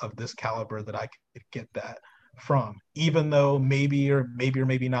universities of this caliber that I could get that from, even though maybe or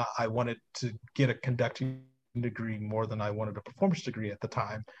maybe not, I wanted to get a conducting degree more than I wanted a performance degree at the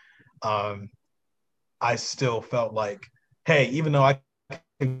time. I still felt like, hey, even though I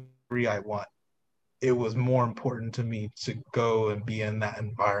can agree I want, it was more important to me to go and be in that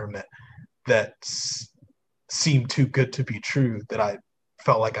environment that seemed too good to be true, that I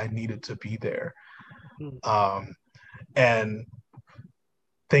felt like I needed to be there. And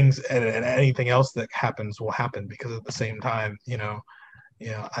things and anything else that happens will happen, because at the same time,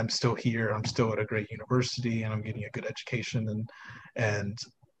 I'm still here, I'm still at a great university, and I'm getting a good education, and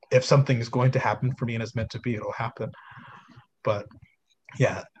if something is going to happen for me and is meant to be, it'll happen. But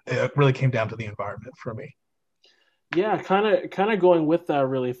yeah, it really came down to the environment for me. Yeah, kind of going with that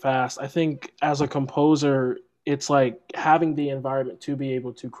really fast. I think as a composer, it's like having the environment to be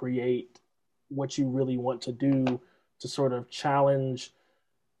able to create what you really want to do, to sort of challenge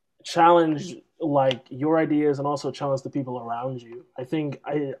like your ideas and also challenge the people around you. I think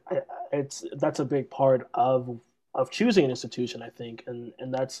that's a big part of choosing an institution, I think,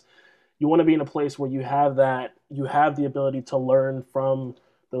 and that's, you want to be in a place where you have the ability to learn from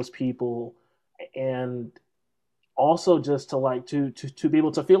those people, and also just to like to be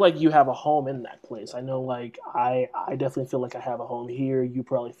able to feel like you have a home in that place. I know, like I definitely feel like I have a home here. You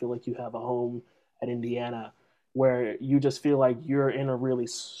probably feel like you have a home at Indiana, where you just feel like you're in a really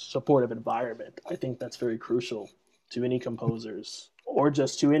supportive environment. I think that's very crucial to any composers, or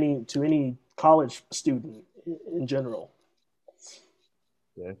just to any college student in general.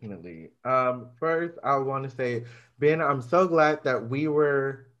 Definitely. First, I want to say, Ben, I'm so glad that we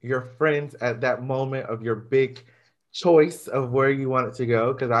were your friends at that moment of your big choice of where you wanted to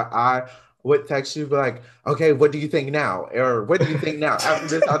go. Because I would text you like, okay, what do you think now? Or what do you think now? After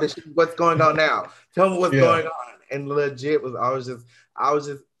this audition, what's going on now? Tell me what's going on. And legit I was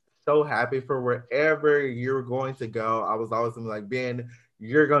just so happy for wherever you're going to go. I was always like, Ben,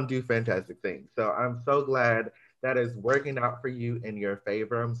 you're going to do fantastic things. So I'm so glad that is working out for you in your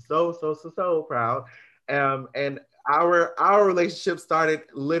favor. I'm so proud. And our relationship started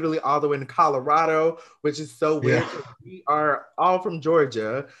literally all the way in Colorado, which is so weird. Yeah. We are all from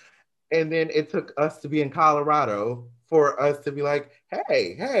Georgia, and then it took us to be in Colorado for us to be like,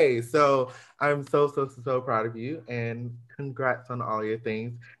 hey, hey. So I'm so proud of you, and congrats on all your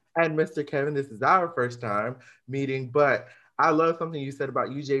things. And Mr. Kevin, this is our first time meeting, but I love something you said about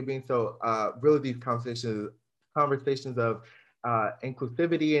UJ being so really these conversations of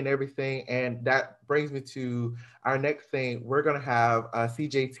inclusivity and everything. And that brings me to our next thing. We're going to have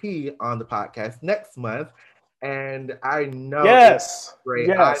CJT on the podcast next month. And I know Yes. it's great.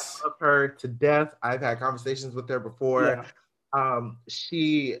 Yes. I love her to death. I've had conversations with her before. Yeah.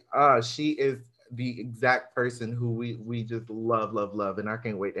 She is the exact person who we just love, and I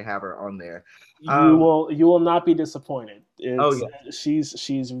can't wait to have her on there. You will not be disappointed. Oh It's yeah.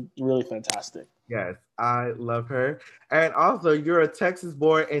 she's really fantastic. Yes, I love her. And also, you're a Texas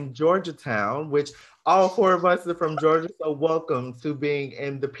boy in Georgetown, which all four of us are from Georgia. So, welcome to being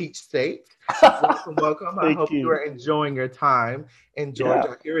in the Peach State. Welcome, welcome. I Thank hope you you. are enjoying your time in Yeah. Georgia.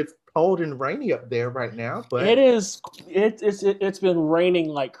 I hear it's cold and rainy up there right now, but It is. It's been raining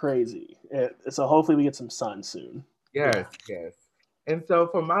like crazy. So hopefully we get some sun soon. yes, yes. And so,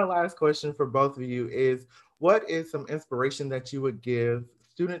 for my last question for both of you is what is some inspiration that you would give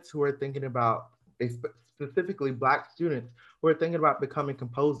students who are thinking about, specifically Black students who are thinking about becoming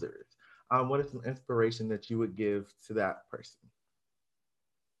composers? What is some inspiration that you would give to that person?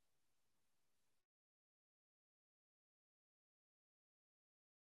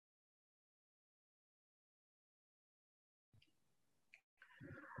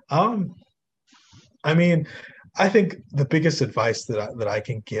 Um, I mean, I think the biggest advice that I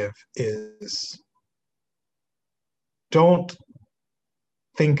can give is don't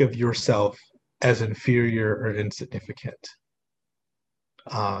think of yourself as inferior or insignificant.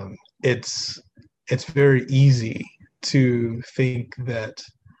 It's very easy to think that,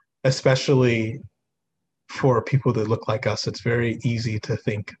 especially for people that look like us, it's very easy to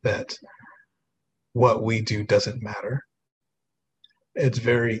think that what we do doesn't matter. It's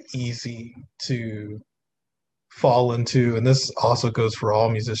very easy to fall into, and this also goes for all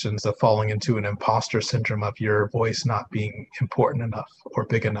musicians, of falling into an imposter syndrome of your voice not being important enough or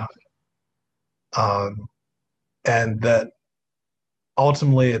big enough. And that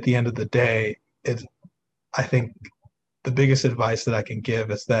ultimately, at the end of the day, I think the biggest advice that I can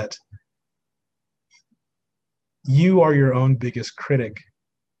give is that you are your own biggest critic,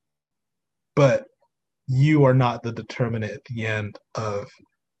 but you are not the determinant at the end of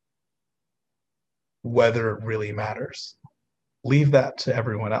whether it really matters. Leave that to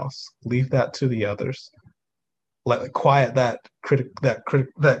everyone else. Leave that to the others. Quiet that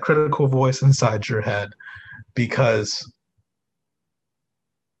critical voice inside your head, because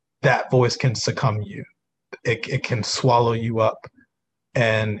that voice can succumb you. It can swallow you up,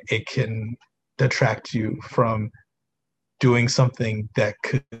 and it can detract you from doing something that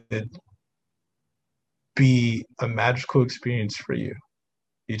could be a magical experience for you.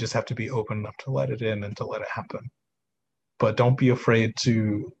 You just have to be open enough to let it in and to let it happen. But don't be afraid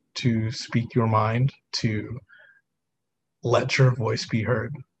to speak your mind, to let your voice be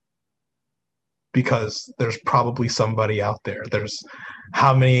heard, because there's probably somebody out there. There's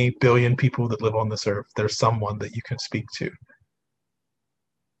how many billion people that live on this earth? There's someone that you can speak to.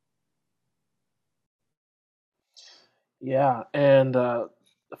 Yeah, and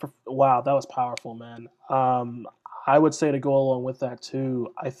wow, that was powerful, man. I would say to go along with that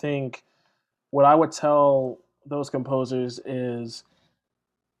too. I think what I would tell those composers is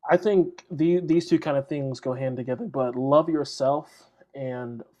I think these two kind of things go hand together, but love yourself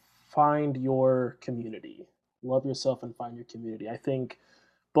and find your community. Love yourself and find your community. I think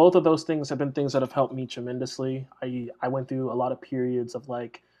both of those things have been things that have helped me tremendously. I went through a lot of periods of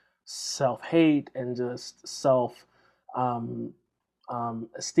like self hate and just self um,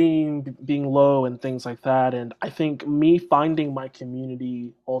 esteem being low and things like that. And I think me finding my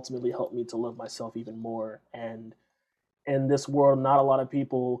community ultimately helped me to love myself even more. And in this world, not a lot of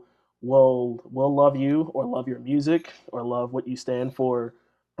people will love you or love your music or love what you stand for,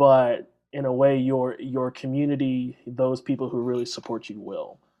 but in a way, your community, those people who really support you,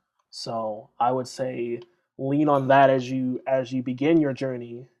 will. So I would say lean on that as you begin your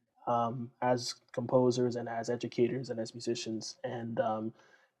journey as composers and as educators and as musicians,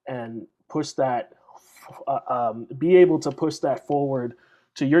 and push that, be able to push that forward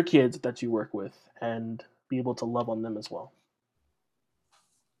to your kids that you work with, and be able to love on them as well.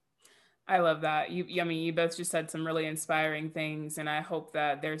 I love that. I mean, you both just said some really inspiring things, and I hope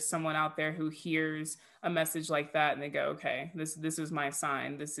that there's someone out there who hears a message like that and they go, "Okay, this is my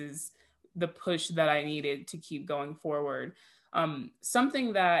sign. This is the push that I needed to keep going forward.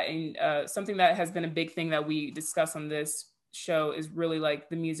 Something that has been a big thing that we discuss on this show is really like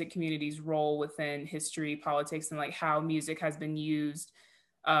the music community's role within history, politics, and like how music has been used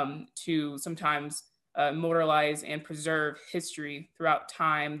to sometimes immortalize and preserve history throughout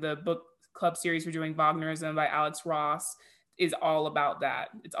time. The book club series we're doing, Wagnerism by Alex Ross, is all about that.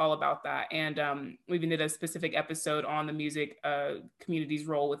 It's all about that. And we even did a specific episode on the music community's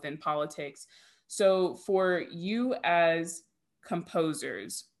role within politics. So for you as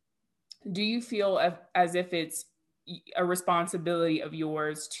composers, do you feel as if it's a responsibility of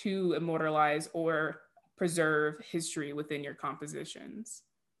yours to immortalize or preserve history within your compositions?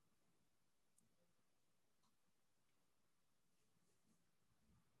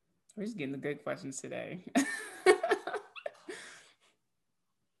 We're just getting the good questions today.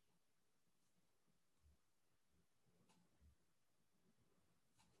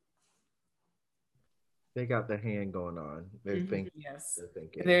 They got the hand going on. They're thinking. Yes. They're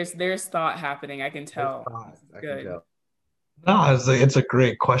thinking. There's thought happening. I can tell. I can tell. No, it's a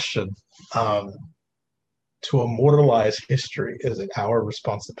great question. To immortalize history, is it our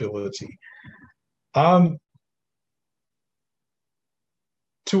responsibility?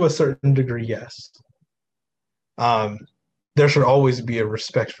 To a certain degree, yes. There should always be a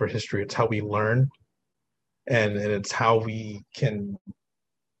respect for history. It's how we learn, and it's how we can,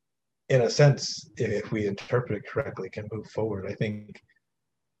 in a sense, if we interpret it correctly, can move forward. I think.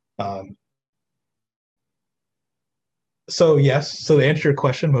 So yes. So to answer your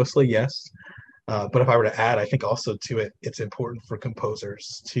question, mostly yes. But if I were to add, I think also to it, it's important for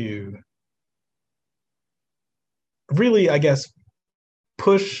composers to really, I guess,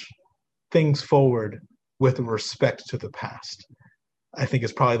 push things forward with respect to the past. I think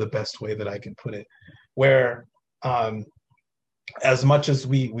is probably the best way that I can put it. Where as much as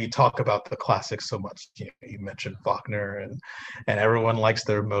we talk about the classics so much, you mentioned Wagner, and everyone likes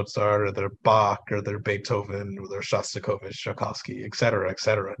their Mozart or their Bach or their Beethoven or their Shostakovich, Tchaikovsky, et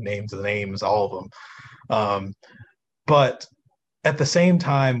cetera, names, all of them. But at the same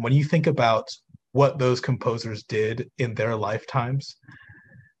time, when you think about what those composers did in their lifetimes,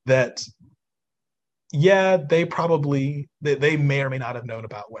 that yeah, they may or may not have known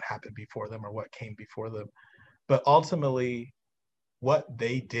about what happened before them or what came before them, but ultimately what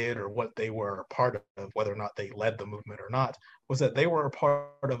they did or what they were a part of, whether or not they led the movement or not, was that they were a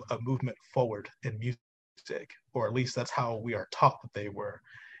part of a movement forward in music, or at least that's how we are taught that they were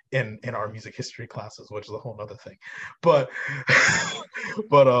in our music history classes, which is a whole other thing. But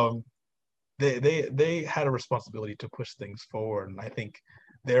they had a responsibility to push things forward, and I think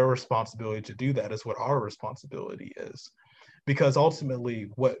their responsibility to do that is what our responsibility is, because ultimately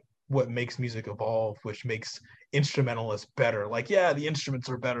what makes music evolve, which makes instrumentalists better. Like, yeah, the instruments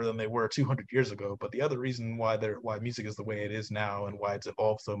are better than they were 200 years ago, but the other reason why music is the way it is now and why it's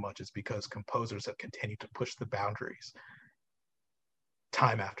evolved so much is because composers have continued to push the boundaries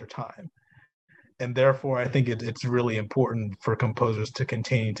time after time. And therefore, I think it's really important for composers to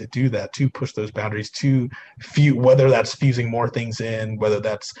continue to do that, to push those boundaries, whether that's fusing more things in, whether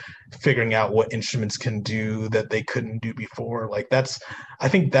that's figuring out what instruments can do that they couldn't do before. I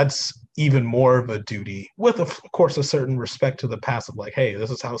think that's even more of a duty, with, of course, a certain respect to the past of like, hey,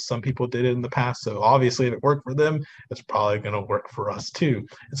 this is how some people did it in the past. So obviously, if it worked for them, it's probably going to work for us too.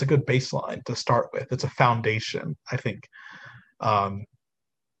 It's a good baseline to start with. It's a foundation, I think.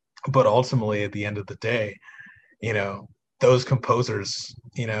 But ultimately, at the end of the day, those composers,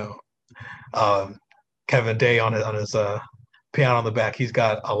 Kevin Day on his piano on the back, he's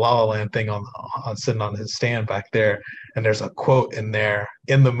got a La La Land thing on sitting on his stand back there, and there's a quote in there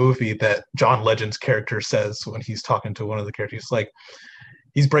in the movie that John Legend's character says when he's talking to one of the characters. Like,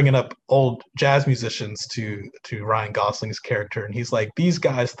 he's bringing up old jazz musicians to Ryan Gosling's character, and he's like, these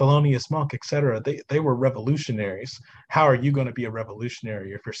guys, Thelonious Monk, etc., they were revolutionaries. How are you going to be a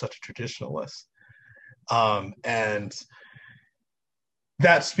revolutionary if you're such a traditionalist? And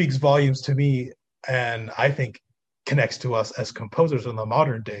that speaks volumes to me, and I think connects to us as composers in the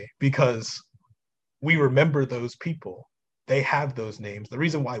modern day, because we remember those people. They have those names. The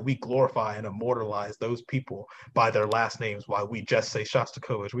reason why we glorify and immortalize those people by their last names, why we just say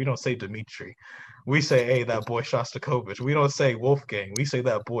Shostakovich, we don't say Dmitri. We say, hey, that boy Shostakovich. We don't say Wolfgang. We say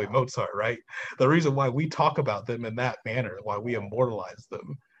that boy Mozart, right? The reason why we talk about them in that manner, why we immortalize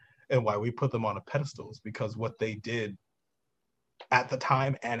them, and why we put them on a pedestal, is because what they did at the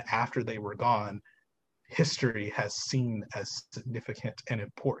time and after they were gone, history has seen as significant and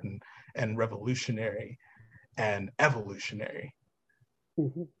important and revolutionary and evolutionary.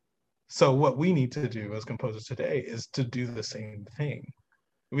 Mm-hmm. So what we need to do as composers today is to do the same thing,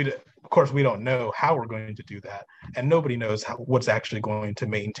 Of course, we don't know how we're going to do that, and nobody knows what's actually going to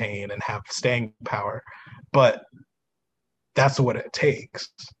maintain and have staying power, but that's what it takes.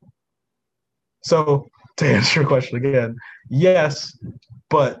 So to answer your question again, yes,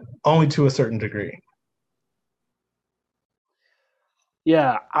 but only to a certain degree.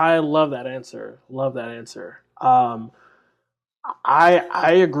 Yeah, I love that answer. Love that answer. I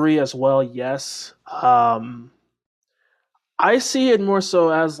agree as well. Yes. I see it more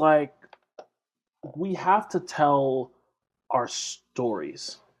so as like we have to tell our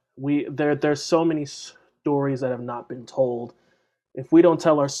stories. There's so many stories that have not been told. If we don't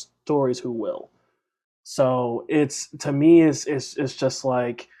tell our stories, who will? So it's, to me, it's just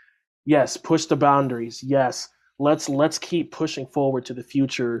like, yes, push the boundaries. Yes, let's keep pushing forward to the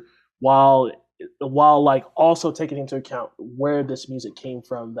future while like also taking into account where this music came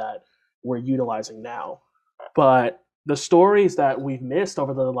from that we're utilizing now. But the stories that we've missed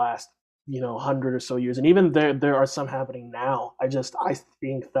over the last 100 or so years, and even there are some happening now. I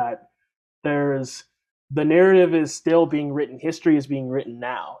think that the narrative is still being written. History is being written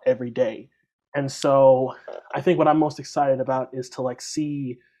now every day. And so I think what I'm most excited about is to like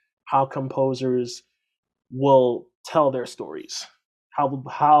see how composers will tell their stories.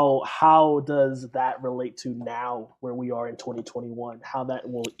 How does that relate to now where we are in 2021? How that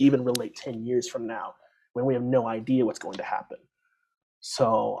will even relate 10 years from now when we have no idea what's going to happen.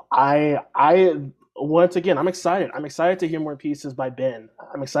 So I once again, I'm excited. I'm excited to hear more pieces by Ben.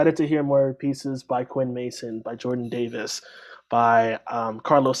 I'm excited to hear more pieces by Quinn Mason, by Jordan Davis, by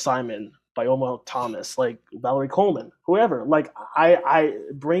Carlos Simon, by Omar Thomas, like Valerie Coleman, whoever. Like I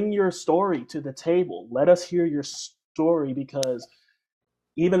bring your story to the table. Let us hear your story, because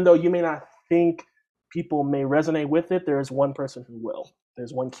even though you may not think people may resonate with it, there is one person who will.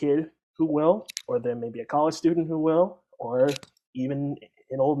 There's one kid who will, or there may be a college student who will, or even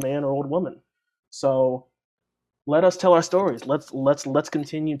an old man or old woman. So let us tell our stories. Let's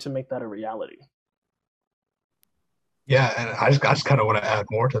continue to make that a reality. Yeah, and I just kind of want to add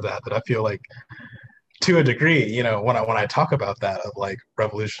more to that I feel like, to a degree, when I talk about that, of like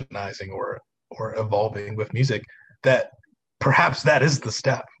revolutionizing or evolving with music, that perhaps that is the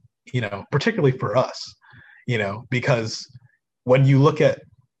step, particularly for us, because when you look at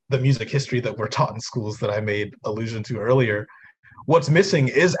the music history that we're taught in schools that I made allusion to earlier, what's missing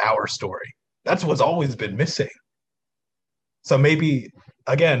is our story. That's what's always been missing. So maybe,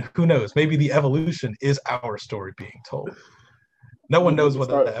 again, who knows? Maybe the evolution is our story being told. No one knows what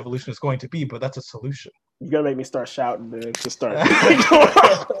the evolution is going to be, but that's a solution. You're going to make me start shouting, man. Just start.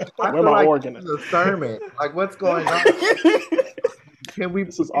 Where my organ is? A sermon. Like, what's going on? Can we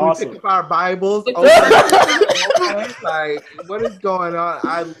pick up our Bibles? Like, what is going on?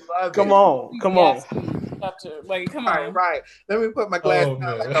 I love Come it. On. Come on. Right. Let me put my glasses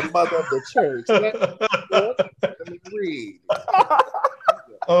on like a mother of the church. Let me read.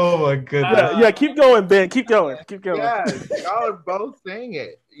 Oh my goodness. Yeah, keep going, Ben. Keep going. Yes, y'all are both saying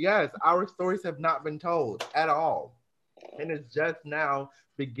it. Yes, our stories have not been told at all. And it's just now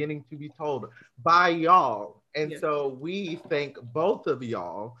beginning to be told by y'all. And so we thank both of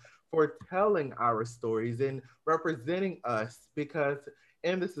y'all for telling our stories and representing us, because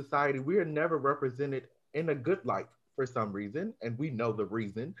in the society, we are never represented in a good light for some reason. And we know the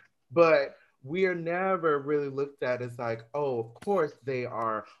reason, but we are never really looked at as like, oh, of course they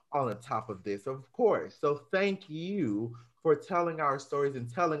are on the top of this, of course. So thank you for telling our stories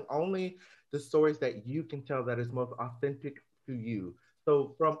and telling only the stories that you can tell that is most authentic to you.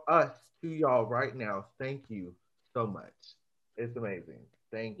 So from us to y'all right now, thank you so much. It's amazing.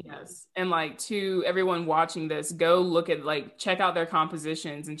 Thank you. Yes. And like, to everyone watching this, go look at, like, check out their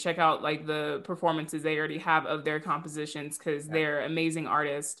compositions and check out like the performances they already have of their compositions, because they're amazing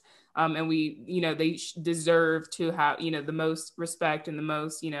artists. And we, they deserve to have, the most respect and the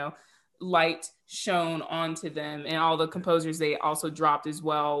most, light shown onto them, and all the composers they also dropped as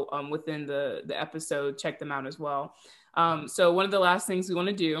well within the episode. Check them out as well. So one of the last things we want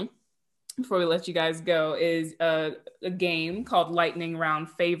to do before we let you guys go is a game called Lightning Round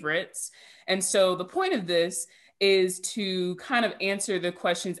Favorites. And so the point of this is to kind of answer the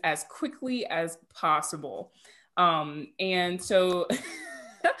questions as quickly as possible. And so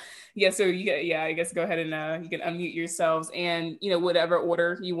so I guess go ahead and you can unmute yourselves, and whatever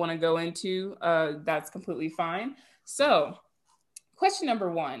order you want to go into, that's completely fine. So question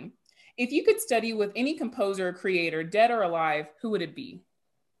number 1, if you could study with any composer or creator, dead or alive, who would it be?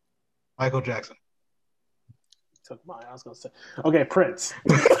 Michael Jackson. Took mine. I was gonna say, okay, Prince.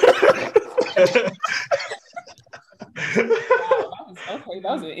 Wow, that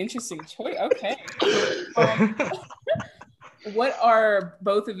was an interesting choice. Okay. what are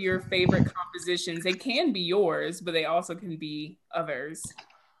both of your favorite compositions? They can be yours, but they also can be others.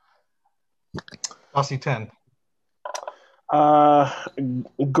 Aussie 10.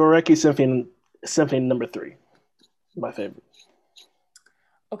 Gorecki Symphony number 3. My favorite.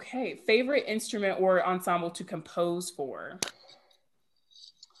 Okay, favorite instrument or ensemble to compose for?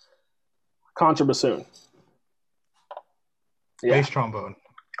 Contrabassoon. Yeah. Bass trombone.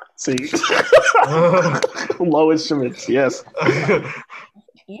 See, low instruments. Yes.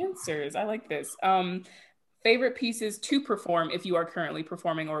 Answers. I like this. Favorite pieces to perform if you are currently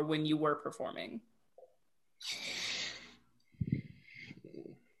performing or when you were performing?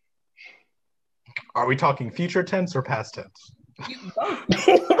 Are we talking future tense or past tense? Both.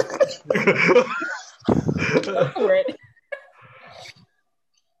 Go for it.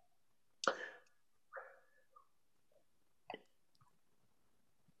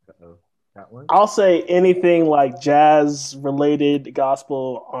 That one? I'll say anything like jazz related,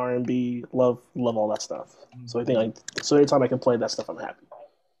 gospel, R&B. Love all that stuff. So anytime I can play that stuff, I'm happy.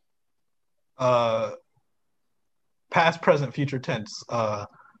 Past, present, future tense.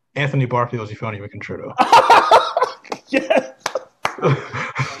 Anthony Barfield's Euphonium Concerto. Yes.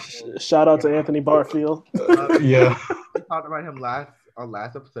 Shout out to Anthony Barfield. Yeah. We talked about him on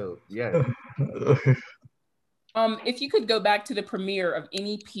last episode. Yeah. If you could go back to the premiere of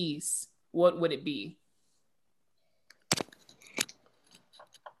any piece, what would it be?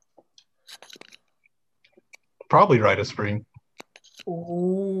 Probably Rite of Spring.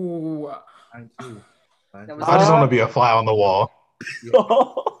 Ooh. Mine too. I just want to be a fly on the wall. Yeah.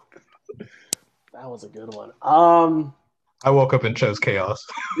 That was a good one. I woke up and chose chaos.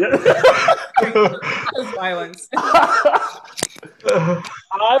 Violence.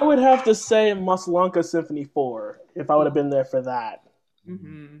 I would have to say Maslanka Symphony 4 if I would have been there for that.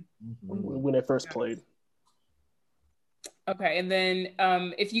 Mm-hmm. When it first played. Okay, and then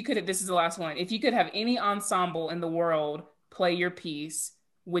if you could, this is the last one. If you could have any ensemble in the world play your piece,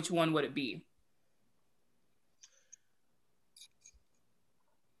 which one would it be?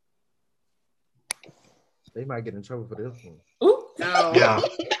 They might get in trouble for this one. Ooh, no.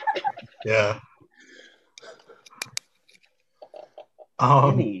 Yeah.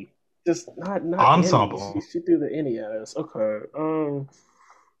 Any. Just not ensemble. You should do the NES. Okay.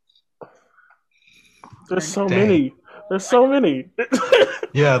 There's so many. There's so many.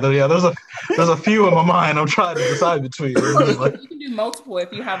 There's a few in my mind. I'm trying to decide between. You can do multiple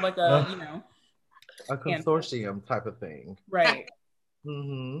if you have like a a consortium type of thing. Right.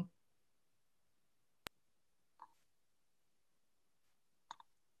 Mm-hmm.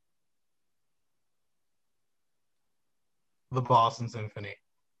 The Boston Symphony.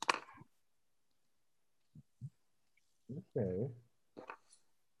 Okay.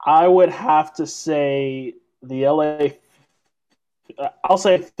 I would have to say the LA. I'll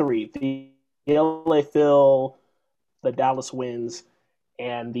say 3: the LA Phil, the Dallas Winds,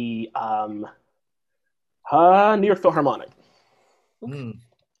 and the New York Philharmonic.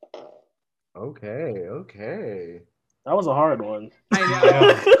 Okay. That was a hard one. I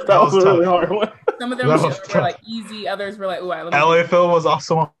know. That was a really hard one. Some of them were like easy. Others were like, "Ooh, I love." LA Phil was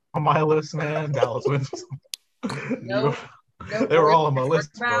also on my list, man. Dallas Winds. No, they were all on my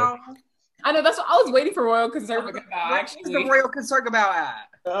list. Bro. I know. That's what I was waiting for. Royal Concertgebouw. Actually, Where's the Royal Concertgebouw at?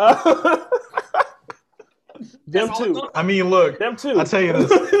 Them too. I mean, look. Them too. I tell you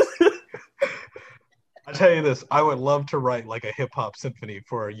this. I would love to write like a hip hop symphony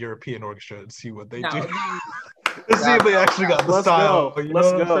for a European orchestra and see what they do. See if they actually got the style.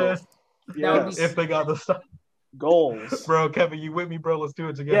 Let's go. Yes. If they got the style. Goals. Bro, Kevin, you with me, bro? Let's do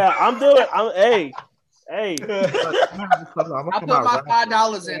it together. Yeah, I'm doing. Hey. I'll put my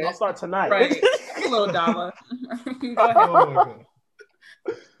 $5 in. I'll start tonight. Right. Little dollar. Go ahead.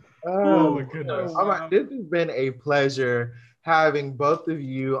 Oh my goodness. All right, this has been a pleasure having both of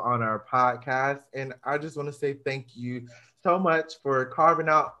you on our podcast. And I just want to say thank you so much for carving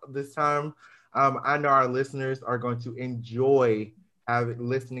out this time. I know our listeners are going to enjoy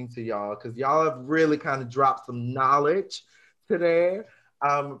listening to y'all because y'all have really kind of dropped some knowledge today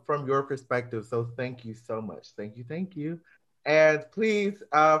from your perspective. So thank you so much. Thank you. And please,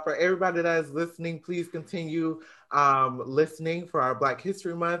 for everybody that is listening, please continue listening for our Black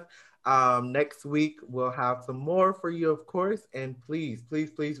History Month. Next week, we'll have some more for you, of course. And please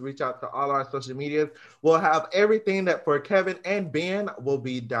reach out to all our social medias. We'll have everything that for Kevin and Ben will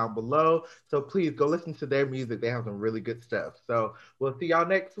be down below. So please go listen to their music. They have some really good stuff. So we'll see y'all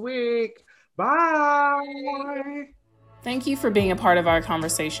next week. Bye. Thank you for being a part of our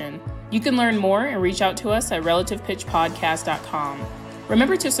conversation. You can learn more and reach out to us at relativepitchpodcast.com.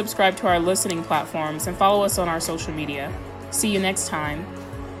 Remember to subscribe to our listening platforms and follow us on our social media. See you next time.